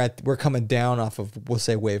 So we're coming down off of, we'll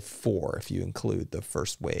say wave 4, if you include the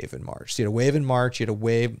first wave in March. So you had a wave in March, you had a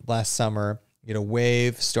wave last summer, you had a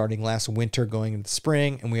wave starting last winter going into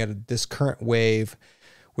spring, and we had this current wave,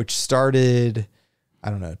 which started,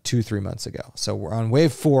 2-3 months ago. So we're on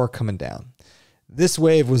wave 4 coming down. This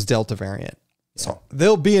wave was Delta variant. Yeah. So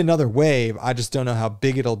there'll be another wave. I just don't know how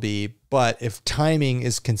big it'll be. But if timing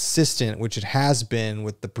is consistent, which it has been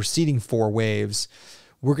with the preceding 4 waves,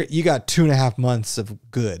 you got 2.5 months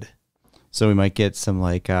of good. So we might get some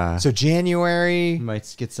so January. We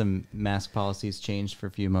might get some mask policies changed for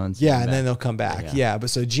a few months. Yeah, and then they'll come back. Yeah,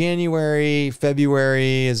 but so January,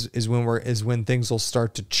 February is when things will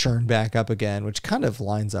start to churn back up again, which kind of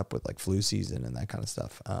lines up with like flu season and that kind of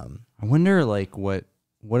stuff. I wonder what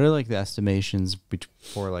are like the estimations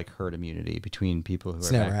for like herd immunity between people who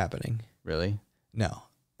it's never happening. Really? No,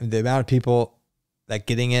 the amount of people that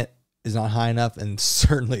getting it is not high enough, and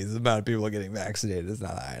certainly the amount of people getting vaccinated is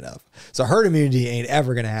not high enough. So herd immunity ain't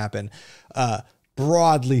ever going to happen.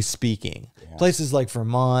 Broadly speaking, places like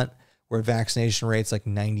Vermont, where vaccination rate's like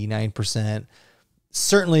 99%,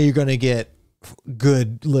 certainly you're going to get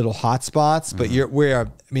good little hot spots, but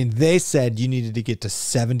they said you needed to get to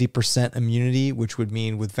 70% immunity, which would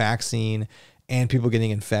mean with vaccine and people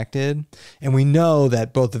getting infected. And we know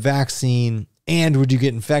that both the vaccine and when you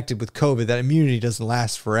get infected with COVID, that immunity doesn't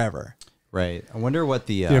last forever. Right. I wonder what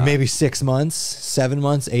the maybe 6 months, 7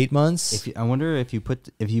 months, 8 months. I wonder if you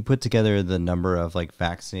put together the number of like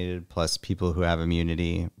vaccinated plus people who have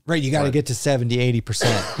immunity. Right. You got to get to 70,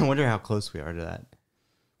 80%. I wonder how close we are to that.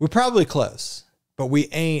 We're probably close, but we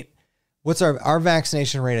ain't. What's our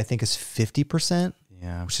vaccination rate? I think is 50%.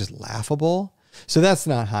 Yeah, which is laughable. So that's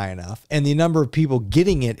not high enough. And the number of people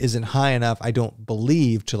getting it isn't high enough, I don't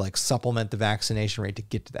believe, to like supplement the vaccination rate to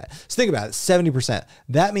get to that. So think about it, 70%.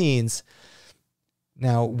 That means,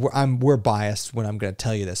 now we're biased when I'm going to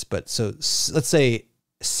tell you this, but so let's say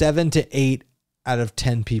 7 to 8 out of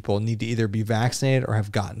 10 people need to either be vaccinated or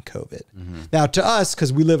have gotten COVID. Now to us,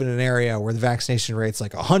 because we live in an area where the vaccination rate's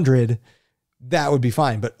like 100, that would be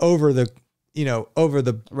fine. But over the,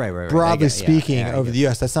 right. broadly speaking, over the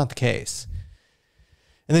US, that's not the case.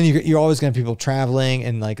 And then you're always going to have people traveling,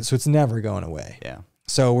 and like, so it's never going away. Yeah.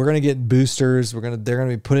 So we're going to get boosters. They're going to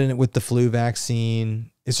be putting it with the flu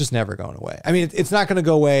vaccine. It's just never going away. I mean, it's not going to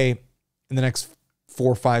go away in the next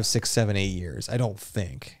 4, 5, 6, 7, 8 years. I don't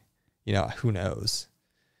think. Who knows?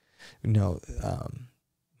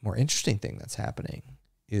 More interesting thing that's happening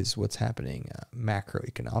is what's happening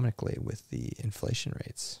macroeconomically with the inflation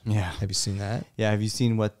rates. Yeah. Have you seen that? Yeah. Have you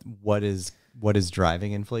seen what is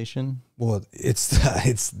driving inflation? Well, this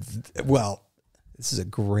is a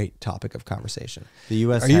great topic of conversation. The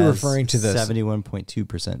U.S. Are you referring to the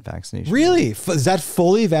 71.2% vaccination? Really? Is that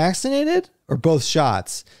fully vaccinated or both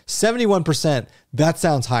shots? 71%. That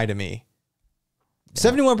sounds high to me.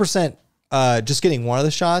 71%. Just getting one of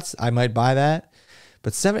the shots, I might buy that.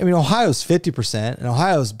 But Ohio's 50%, and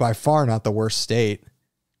Ohio's by far not the worst state. I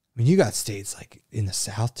mean, you got states like in the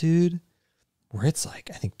South, dude, where it's like,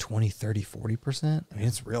 I think 20, 30, 40%. I mean,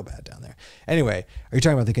 it's real bad down there. Anyway, are you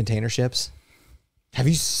talking about the container ships? Have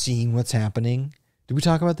you seen what's happening? Did we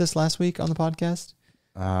talk about this last week on the podcast?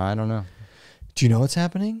 I don't know. Do you know what's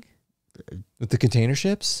happening with the container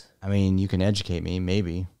ships? I mean, you can educate me,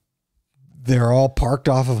 maybe. They're all parked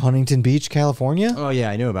off of Huntington Beach, California? Oh, yeah,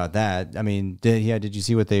 I knew about that. I mean, did you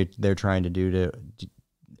see what they're trying to do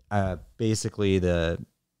to basically the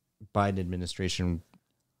Biden administration,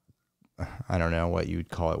 I don't know what you'd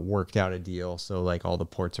call it, worked out a deal. So like all the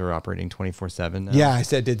ports are operating 24/7 now. Yeah, I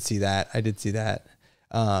did see that. I did see that.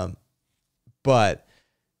 But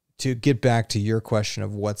to get back to your question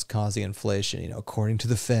of what's causing inflation, according to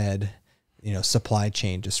the Fed, supply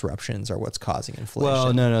chain disruptions are what's causing inflation.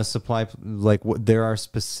 Well, no, there are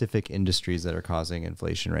specific industries that are causing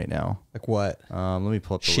inflation right now. Like what? Let me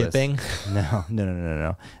pull up the shipping. List.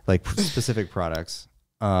 No. Like specific products.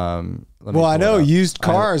 I know used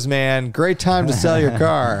cars, man. Great time to sell your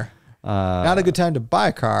car. Not a good time to buy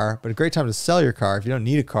a car, but a great time to sell your car. If you don't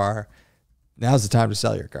need a car, now's the time to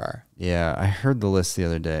sell your car. Yeah, I heard the list the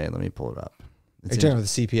other day. Let me pull it up. Are you talking about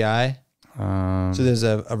the CPI? So there's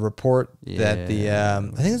a report that I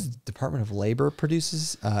think it's the Department of Labor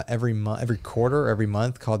produces every quarter, every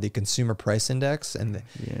month, called the Consumer Price Index, and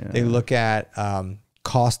they look at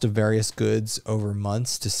cost of various goods over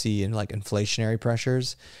months to see like inflationary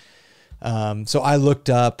pressures. So I looked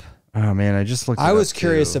up. Oh man, I just looked. I was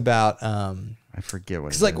curious about. I forget what.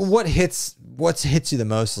 Because like what hits you the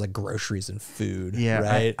most is like groceries and food. Yeah,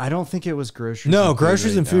 right. I don't think it was groceries. No,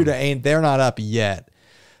 groceries and food they're not up yet.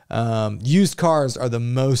 Used cars are the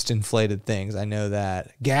most inflated things. I know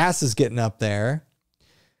that. Gas is getting up there.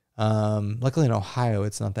 Luckily in Ohio,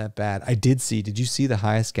 it's not that bad. Did you see the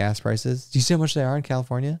highest gas prices? Do you see how much they are in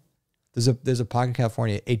California? There's a pocket in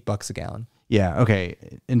California, $8 a gallon. Yeah. Okay.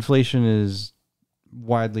 Inflation is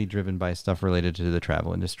widely driven by stuff related to the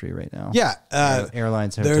travel industry right now. Yeah.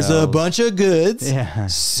 Airlines, hotels. There's a bunch of goods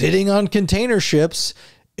sitting on container ships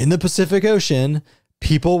in the Pacific Ocean.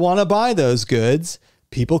 People want to buy those goods.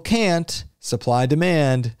 People can't. Supply,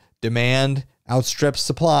 demand outstrips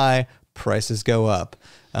supply. Prices go up.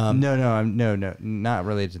 No, not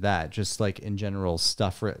related to that. Just like in general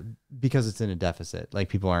stuff, because it's in a deficit. Like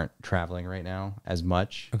people aren't traveling right now as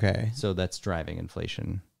much. Okay. So that's driving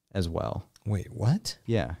inflation as well. Wait, what?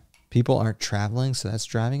 Yeah. People aren't traveling, so that's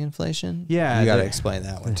driving inflation? Yeah. You got to explain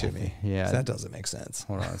that one to me. Yeah. That doesn't make sense.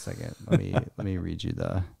 Hold on a second. Let me read you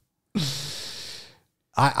the...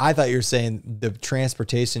 I thought you were saying the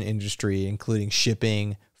transportation industry, including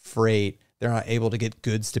shipping, freight, they're not able to get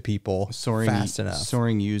goods to people fast enough.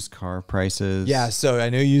 Soaring used car prices. Yeah, so I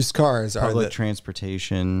know used cars are public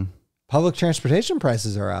transportation, Public transportation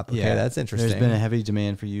prices are up. Okay, that's interesting. There's been a heavy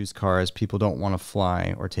demand for used cars. People don't want to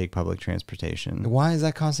fly or take public transportation. Why is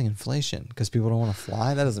that causing inflation? Because people don't want to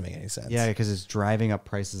fly? That doesn't make any sense. Yeah, because it's driving up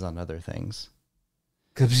prices on other things.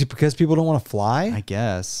 Because people don't want to fly? I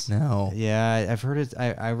guess. No. Yeah, I've heard it.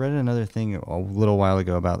 I read another thing a little while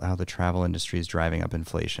ago about how the travel industry is driving up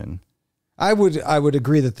inflation. I would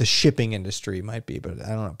agree that the shipping industry might be, but I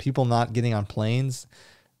don't know. People not getting on planes,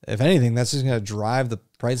 if anything, that's just going to drive the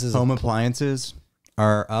prices. Home appliances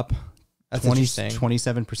are up. That's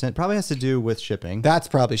 27%. Probably has to do with shipping. That's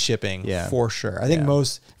probably shipping, for sure. I think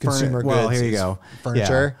most consumer goods. Well, here you go.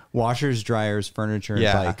 Furniture, washers, dryers, furniture, and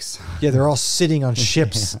bikes. Yeah, they're all sitting on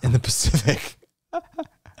ships in the Pacific.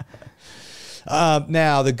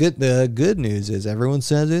 Now the good news is everyone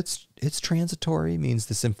says it's transitory. Means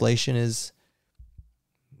this inflation is.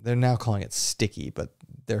 They're now calling it sticky, but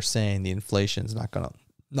they're saying the inflation's not gonna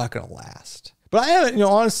last. But I haven't,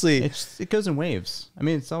 honestly, it goes in waves. I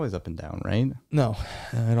mean, it's always up and down, right? No,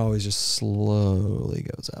 it always just slowly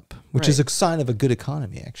goes up, which is a sign of a good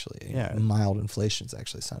economy, actually. Yeah, mild inflation is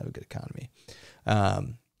actually a sign of a good economy.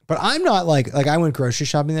 But I'm not like I went grocery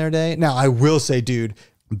shopping the other day. Now I will say, dude,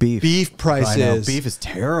 beef prices. Beef is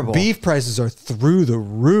terrible. Beef prices are through the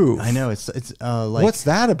roof. I know it's like, what's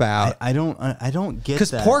that about? I don't get that.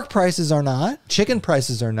 Because pork prices are not, chicken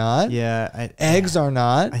prices are not. Yeah, eggs are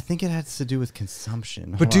not. I think it has to do with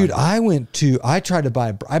consumption. But dude, I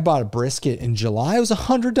bought a brisket in July. It was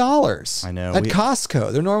 $100. I know at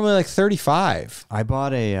Costco. They're normally like $35. I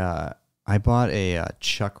bought a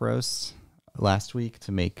chuck roast last week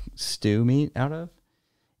to make stew meat out of.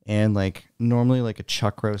 And like normally like a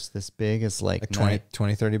chuck roast this big is like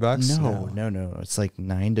 $20-$30. No. It's like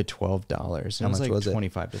 $9 to $12. How much was it?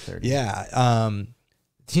 25 to 30. Yeah. Do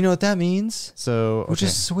you know what that means? So we'll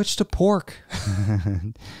just switch to pork.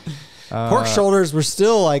 Pork shoulders were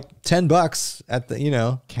still like $10 at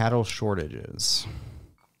the, cattle shortages.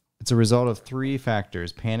 It's a result of three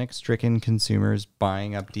factors: panic-stricken consumers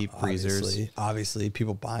buying up deep freezers. Obviously,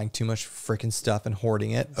 people buying too much freaking stuff and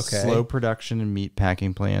hoarding it. Okay. Slow production in meat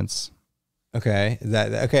packing plants. Okay.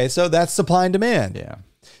 So that's supply and demand. Yeah.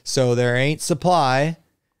 So there ain't supply.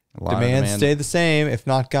 Demand stayed the same, if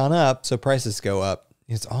not gone up. So prices go up.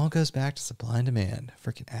 It all goes back to supply and demand.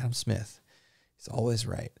 Freaking Adam Smith. He's always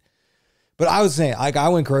right. But I was saying, like, I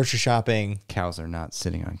went grocery shopping. Cows are not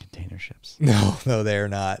sitting on container ships. No, they're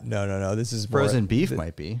not. No. This is frozen beef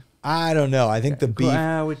might be. I don't know. I think the beef.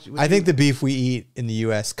 I think the beef we eat in the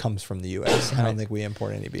U.S. comes from the U.S. I don't think we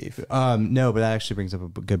import any beef. No, but that actually brings up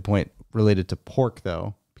a good point related to pork,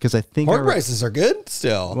 though, because I think pork prices are good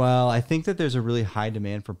still. Well, I think that there's a really high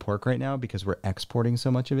demand for pork right now because we're exporting so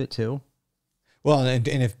much of it too. Well, and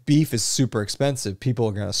if beef is super expensive, people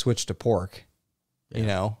are going to switch to pork.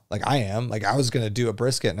 Yeah. Like I am. Like I was gonna do a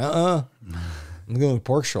brisket. I'm going with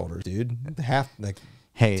pork shoulders, dude. Half, like,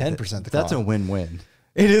 10%. That's a win-win.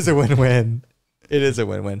 It is a win-win. It is a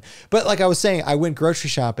win-win. But like I was saying, I went grocery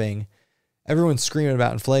shopping. Everyone's screaming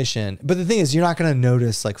about inflation, but the thing is, you're not gonna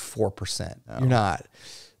notice like 4%. No. You're not.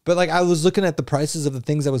 But like I was looking at the prices of the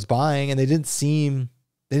things I was buying, and they didn't seem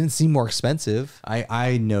more expensive.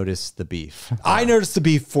 I noticed the beef. I noticed the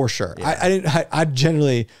beef for sure. Yeah. I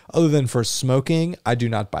generally, other than for smoking, I do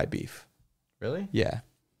not buy beef. Really? Yeah.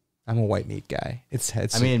 I'm a white meat guy. It's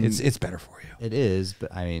better for you. It is,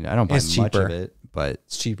 but I mean, I don't buy much of it, but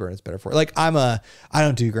it's cheaper and it's better for you. Like I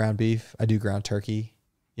don't do ground beef. I do ground turkey.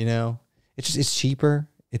 It's cheaper.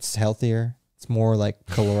 It's healthier. It's more like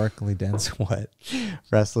calorically dense. What?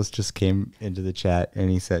 Restless just came into the chat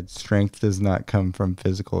and he said, strength does not come from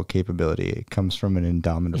physical capability. It comes from an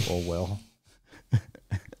indomitable will.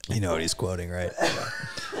 You know what he's quoting, right?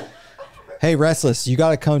 Hey, Restless, you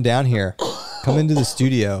got to come down here. Come into the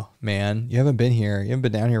studio, man. You haven't been here. You haven't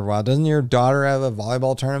been down here a while. Doesn't your daughter have a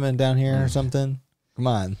volleyball tournament down here or something? Come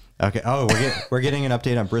on. Okay. Oh, we're getting an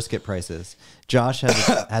update on brisket prices. Josh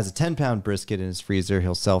has a 10-pound brisket in his freezer.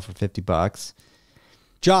 He'll sell for $50.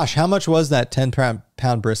 Josh, how much was that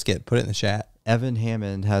 10-pound brisket? Put it in the chat. Evan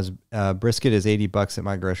Hammond has brisket is $80 at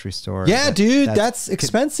my grocery store. Yeah, dude, that's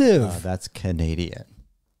expensive. That's Canadian.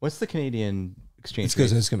 What's the Canadian exchange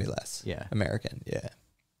rate? It's going to be less. Yeah. American. Yeah.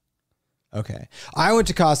 Okay. I went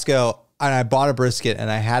to Costco and I bought a brisket and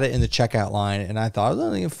I had it in the checkout line and I thought it was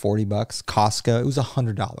only $40. Costco, it was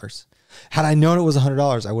 $100. Had I known it was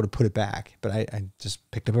 $100, I would have put it back. But I just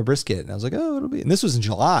picked up a brisket and I was like, oh, it'll be. And this was in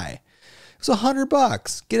July. It was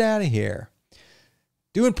 $100. Get out of here.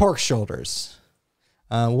 Doing pork shoulders.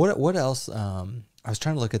 What else? I was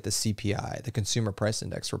trying to look at the CPI, the Consumer Price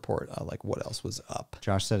Index report. Like what else was up?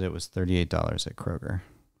 Josh said it was $38 at Kroger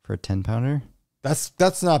for a 10-pounder.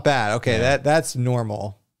 That's not bad. Okay, yeah. That's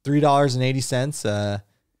normal. $3.80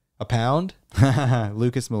 a pound.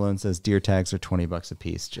 Lucas Malone says deer tags are $20 a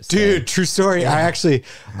piece. Just Dude, saying. true story.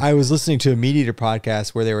 I was listening to a Meat Eater podcast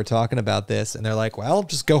where they were talking about this, and they're like, well,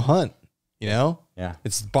 just go hunt, you know? Yeah.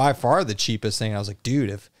 It's by far the cheapest thing. I was like, dude,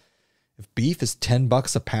 if beef is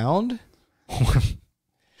 $10 a pound,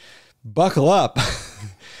 buckle up.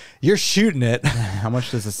 You're shooting it. How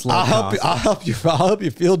much does a slug cost? I'll help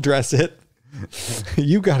you field dress it.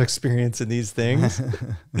 You got experience in these things.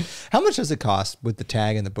 How much does it cost with the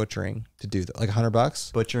tag and the butchering to do that? Like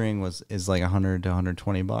 $100? Butchering is like $100 to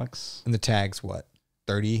 $120. And the tag's what?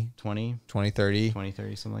 30, 20, 30, 20,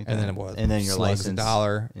 30, something like that. and then what? And then your Slugs license.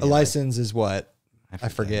 $1. Yeah, A license is what? I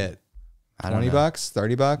forget. I don't $20, know.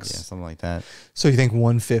 $30? Yeah, something like that. So you think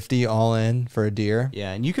 150 all in for a deer?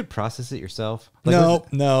 Yeah, and you could process it yourself. Like,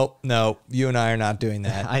 No. You and I are not doing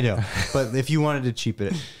that. I know, but if you wanted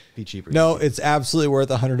to be cheaper. No, it's absolutely worth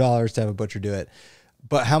 $100 to have a butcher do it.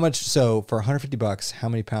 But how much? So for $150, how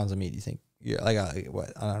many pounds of meat do you think? Yeah, like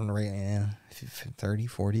what? I don't know, 30,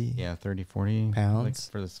 40? Yeah, 30, 40 pounds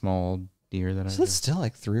like for the small deer that I. So that's still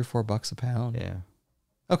like $3 or $4 a pound. Yeah.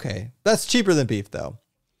 Okay, that's cheaper than beef though,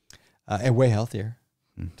 and way healthier.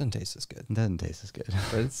 Doesn't taste as good, It doesn't taste as good,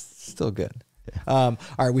 but it's still good. All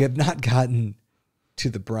right, we have not gotten to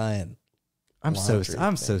the Brian. I'm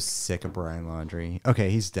Laundry so sick of Brian Laundry.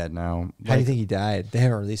 Okay, he's dead now. How do you think he died? They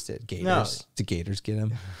haven't released it. Gators. No. Did Gators get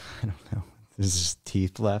him? I don't know. There's just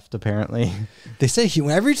teeth left apparently. They say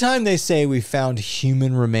every time they say we found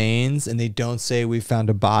human remains and they don't say we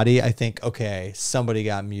found a body, I think, okay, somebody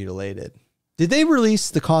got mutilated. Did they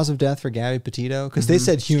release the cause of death for Gabby Petito? Because they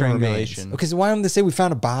said human remains. Strangulation. Okay, so why don't they say we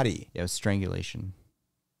found a body? Yeah, it was strangulation.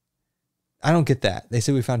 I don't get that. They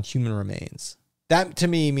say we found human remains. That to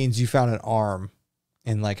me means you found an arm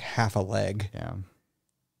and like half a leg. Yeah.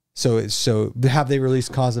 So have they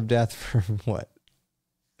released cause of death for what?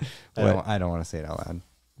 I don't want to say it out loud.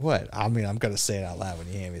 What? I mean, I'm going to say it out loud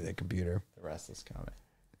when you hand me the computer. The rest of this comment.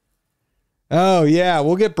 Oh, yeah.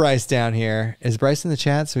 We'll get Bryce down here. Is Bryce in the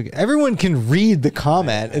chat? So everyone can read the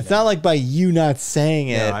comment. It's not like by you not saying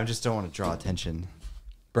it. No, I just don't want to draw attention.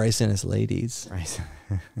 Bryce and his ladies. Right.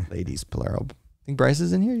 Ladies, plural. Think Bryce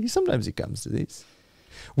is in here? Sometimes he comes to these.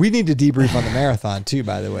 We need to debrief on the marathon, too,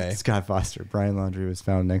 by the way. Scott Foster. Brian Laundry was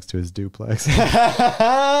found next to his duplex.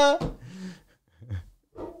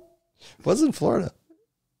 Was in Florida.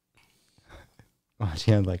 Oh,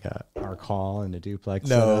 he had like our call and a duplex.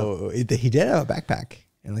 No, he did have a backpack.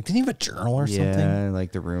 And like, didn't he have a journal or something? Yeah,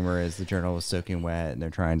 like the rumor is the journal was soaking wet and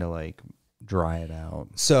they're trying to like dry it out.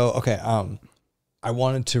 So, okay, I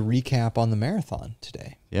wanted to recap on the marathon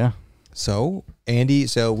today. Yeah. So, Andy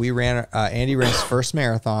ran his first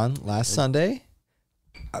marathon last Sunday.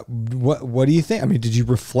 What do you think? I mean, did you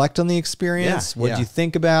reflect on the experience? Yeah, What did you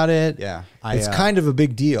think about it? Yeah. It's kind of a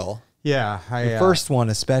big deal. Yeah. The first one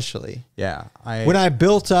especially. Yeah. When I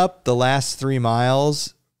built up the last 3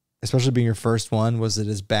 miles, especially being your first one, was it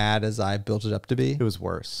as bad as I built it up to be? It was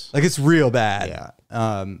worse. Like, it's real bad.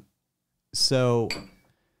 Yeah. So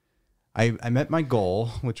I met my goal,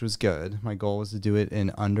 which was good. My goal was to do it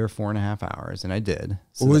in under 4.5 hours, and I did.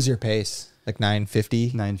 So What was your pace? Like 950?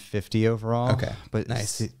 950 overall. Okay. But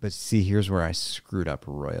nice. See, here's where I screwed up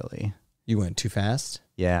royally. You went too fast?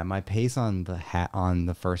 Yeah, my pace on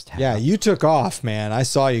the first half. Yeah, you took off, man. I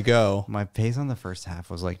saw you go. My pace on the first half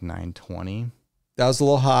was like 920. That was a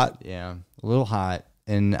little hot. Yeah, a little hot.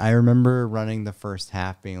 And I remember running the first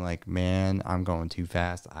half being like, man, I'm going too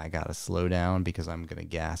fast. I got to slow down because I'm going to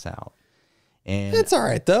gas out. And It's all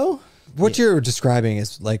right, though. What you're describing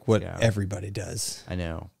is like what Yeah. everybody does. I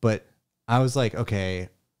know. But I was like, okay,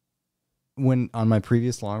 when on my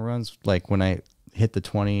previous long runs, like when I hit the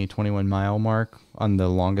 21 mile mark on the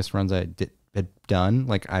longest runs I had done,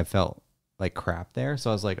 like I felt like crap there. So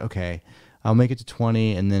I was like, okay, I'll make it to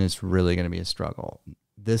 20 and then it's really going to be a struggle.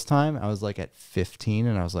 This time I was like at 15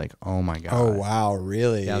 and I was like, oh my God. Oh, wow.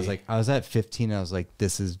 Really? Yeah, I was at 15 and I was like,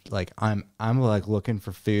 this is like, I'm like looking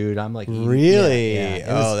for food. I'm like, eating. Really?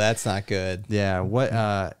 Yeah. That's not good. Yeah.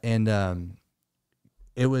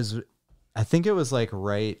 It was, I think it was like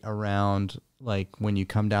right around like when you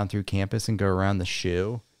come down through campus and go around the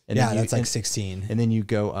shoe. And Yeah, then that's like 16. And then you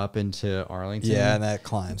go up into Arlington. Yeah, and that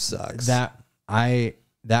climb sucks.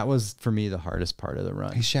 That was for me the hardest part of the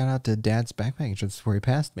run. Hey, shout out to Dad's backpacking trips where he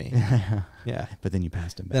passed me. Yeah. But then you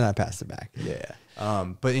passed him back. Then I passed it back. Yeah.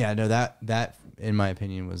 But yeah, no, that in my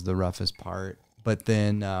opinion was the roughest part. But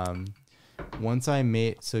then once I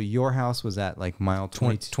made, so your house was at like mile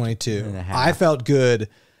 22 and a half. I felt good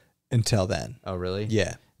until then. Oh, really?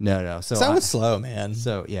 Yeah. No. So that was slow, man.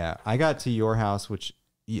 So yeah, I got to your house, which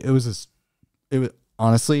it was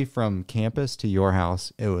honestly, from campus to your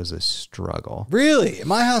house, it was a struggle. Really?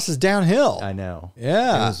 My house is downhill. I know.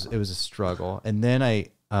 Yeah. It was a struggle. And then I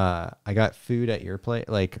got food at your place.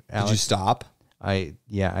 Like, Alex, Did you stop? I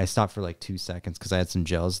stopped for like 2 seconds because I had some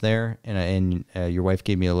gels there, and your wife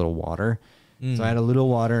gave me a little water. So I had a little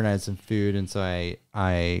water and I had some food, and so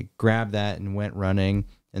I grabbed that and went running,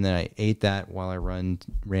 and then I ate that while I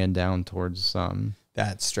ran down towards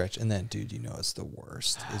That stretch. And then, dude, you know it's the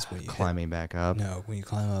worst is when you climbing back up. No, when you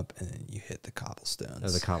climb up and then you hit the cobblestones. Oh,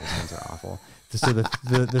 the cobblestones are awful. So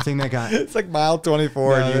the thing that got it's like mile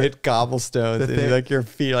 24 and you hit cobblestones and like your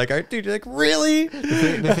feet are like, dude, you're like, really?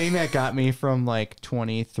 The thing that got me from like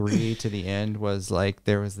 23 to the end was like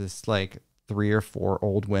there was this like 3 or 4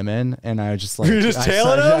 old women, and I was just like, you're just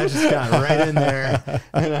tailing them? I just got right in there,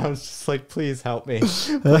 and I was just like, please help me,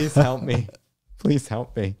 please help me, please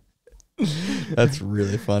help me. That's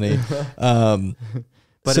really funny.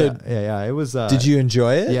 But so yeah, it was. Did you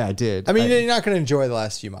enjoy it? Yeah, I did. I mean, you're not going to enjoy the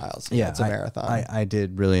last few miles. Yeah, it's a marathon. I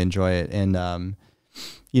did really enjoy it, and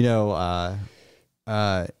you know,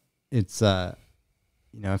 it's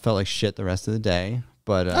you know, I felt like shit the rest of the day,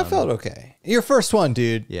 but I felt okay. Your first one,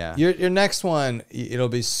 dude. Yeah. Your next one, it'll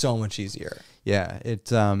be so much easier. Yeah,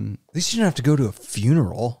 it. At least you don't have to go to a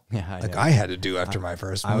funeral. Yeah, like I had to do after my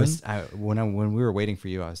first one. When we were waiting for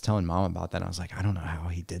you, I was telling Mom about that. And I was like, I don't know how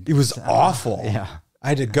he did this. It was awful. Yeah, I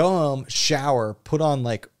had to go home, shower, put on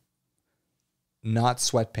like not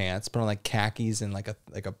sweatpants, put on like khakis and like a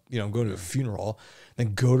you know, go to a funeral,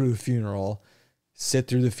 then go to a funeral, sit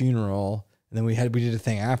through the funeral, and then we did a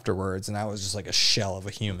thing afterwards, and I was just like a shell of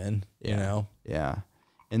a human. You know? Yeah.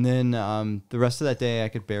 And then the rest of that day, I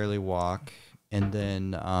could barely walk. And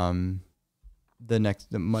then the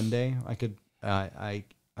Monday, I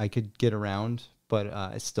could get around, but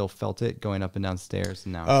I still felt it going up and downstairs.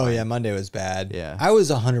 And now, Monday was bad. Yeah, I was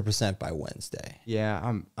 100% by Wednesday.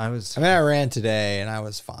 Yeah, I was. I mean, I ran today and I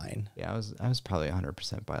was fine. Yeah, I was probably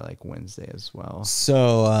 100% by like Wednesday as well.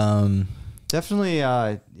 So definitely,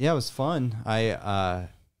 yeah, it was fun.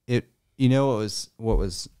 You know, what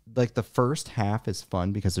was like the first half is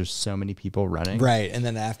fun because there's so many people running. Right. And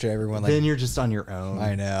then after everyone, like, then you're just on your own.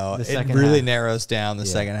 I know. It really narrows down the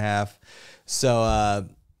second half. So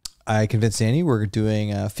I convinced Annie we're doing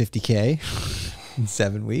 50K in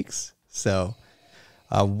 7 weeks. So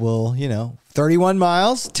we'll, 31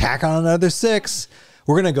 miles, tack on another 6.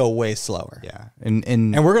 We're going to go way slower. Yeah.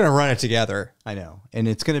 And we're going to run it together. I know. And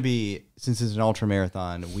it's going to be, since it's an ultra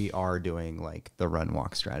marathon, we are doing like the run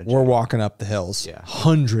walk strategy. We're walking up the hills. Yeah.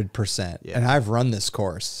 100%. Yeah. And I've run this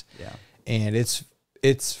course. Yeah. And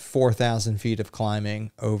it's 4,000 feet of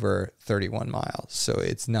climbing over 31 miles. So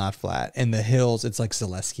it's not flat. And the hills, it's like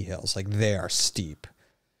Zaleski Hills. Like they are steep.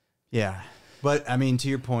 Yeah. But I mean, to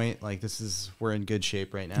your point, like we're in good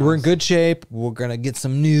shape right now. We're in good shape. We're going to get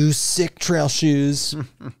some new sick trail shoes.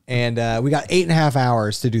 And we got 8.5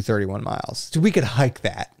 hours to do 31 miles. So we could hike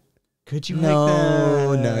that. Could you hike that?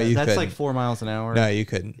 No, you couldn't. That's like 4 miles an hour. No, you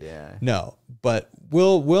couldn't. Yeah. No, but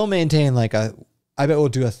we'll maintain like I bet we'll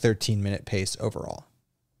do a 13-minute pace overall.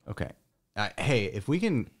 Okay. Hey, if we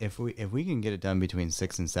can get it done between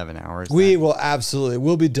 6 and 7 hours, Will absolutely.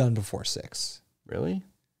 We'll be done before 6. Really?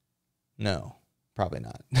 No, probably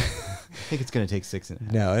not. I think it's going to take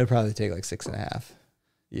 6.5. No, it'll probably take like 6.5.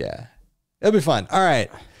 Yeah. It'll be fun. All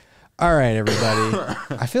right, everybody.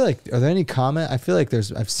 I feel like, are there any I feel like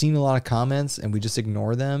I've seen a lot of comments and we just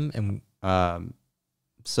ignore them. And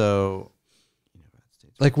so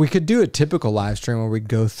like we could do a typical live stream where we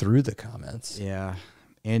go through the comments. Yeah.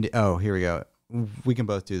 And here we go. We can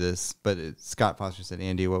both do this, but Scott Foster said,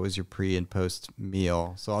 Andy, what was your pre and post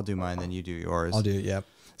meal? So I'll do mine, then you do yours. I'll do it. Yep.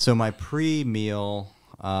 So my pre-meal,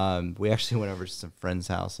 we actually went over to some friend's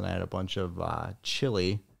house and I had a bunch of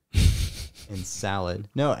chili and salad.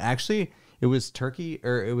 No, actually, it was turkey,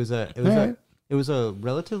 or it was a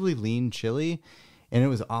relatively lean chili, and it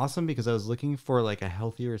was awesome because I was looking for like a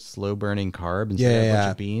healthier, slow burning carb instead of a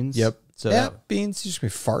bunch of beans. Yep. So beans. You just be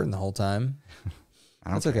farting the whole time.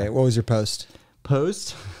 That's care. okay. What was your post?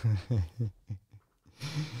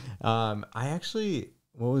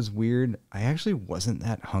 What was weird, I actually wasn't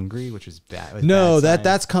that hungry, which was bad.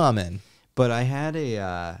 That's common. But I had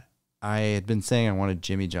I had been saying I wanted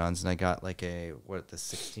Jimmy John's, and I got like a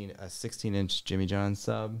 16-inch Jimmy John's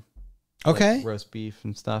sub. Okay. Like roast beef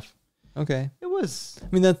and stuff. Okay. It was. I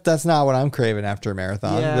mean, that's not what I'm craving after a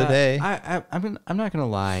marathon of the day. I'm not gonna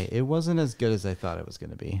lie, it wasn't as good as I thought it was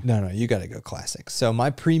gonna be. No, you got to go classic. So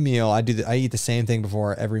my pre-meal, I eat the same thing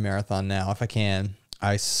before every marathon now, if I can.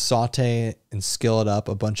 I saute and skillet up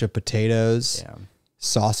a bunch of potatoes,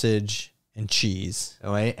 sausage, and cheese.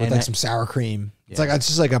 Oh, with some sour cream. Yeah.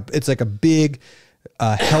 It's like a big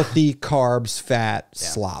healthy carbs, fat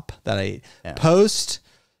slop that I ate. Yeah. Post,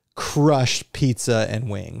 crushed pizza and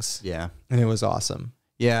wings. Yeah. And it was awesome.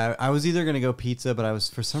 Yeah, I was either going to go pizza, but I was,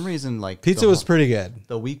 for some reason, like... Pizza was pretty good.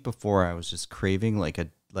 The week before, I was just craving like a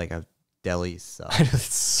deli sub. I know,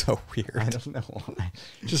 it's so weird. I don't know why.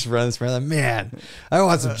 Just run this around. Man, I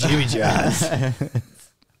want some Jimmy John's.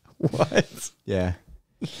 What? Yeah.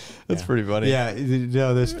 That's pretty funny. Yeah,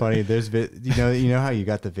 no, that's funny. There's you know how you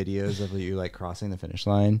got the videos of you like crossing the finish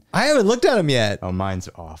line? I haven't looked at them yet. Oh, mine's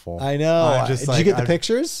awful. I know. Did you get the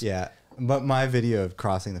pictures? Yeah. But my video of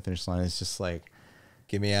crossing the finish line is just like,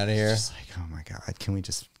 get me out of here. Just like, oh my God, can we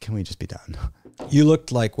just be done? You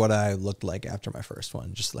looked like what I looked like after my first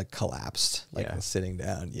one, just like collapsed, like Yeah. sitting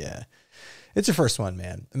down. Yeah. It's your first one,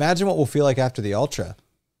 man. Imagine what we'll feel like after the ultra.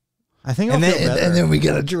 I think And then we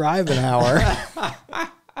got to drive an hour.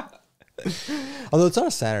 Although it's on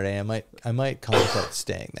a Saturday, I might contemplate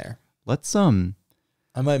staying there. Let's I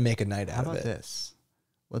might make a night out how of about it. this?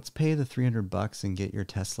 Let's pay the $300 and get your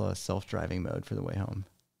Tesla self-driving mode for the way home.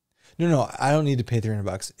 No, I don't need to pay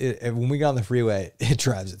 $300. When we got on the freeway, it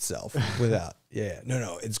drives itself without. Yeah.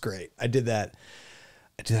 No, it's great. I did that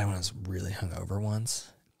when I was really hungover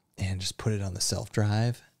once, and just put it on the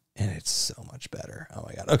self-drive, and it's so much better. Oh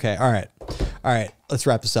my God. Okay. All right. Let's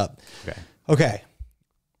wrap this up. Okay.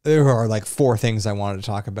 There are like 4 things I wanted to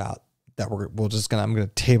talk about that I'm going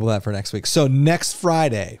to table that for next week. So next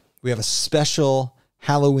Friday, we have a special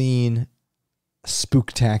Halloween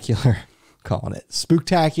spooktacular, calling it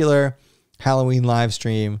spooktacular Halloween live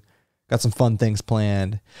stream. Got some fun things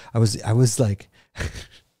planned. I was like,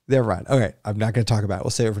 they're right. Okay. I'm not going to talk about it. We'll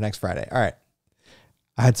save it for next Friday. All right.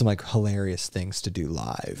 I had some like hilarious things to do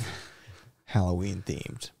live, Halloween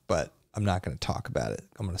themed, but I'm not going to talk about it.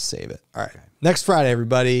 I'm going to save it. All right. Okay. Next Friday,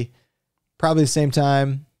 everybody. Probably the same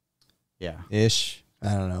time. Yeah. Ish.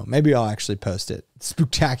 I don't know. Maybe I'll actually post it.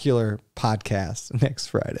 Spooktacular podcast next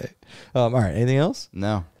Friday. All right. Anything else?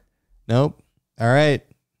 No. Nope. All right.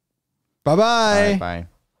 Bye-bye. Bye.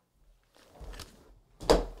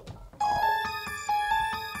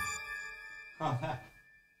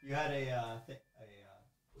 You had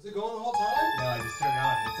Was it going the whole time? No, I just turned it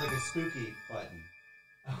on. It's like a spooky button.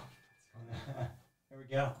 Oh, There we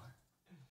go.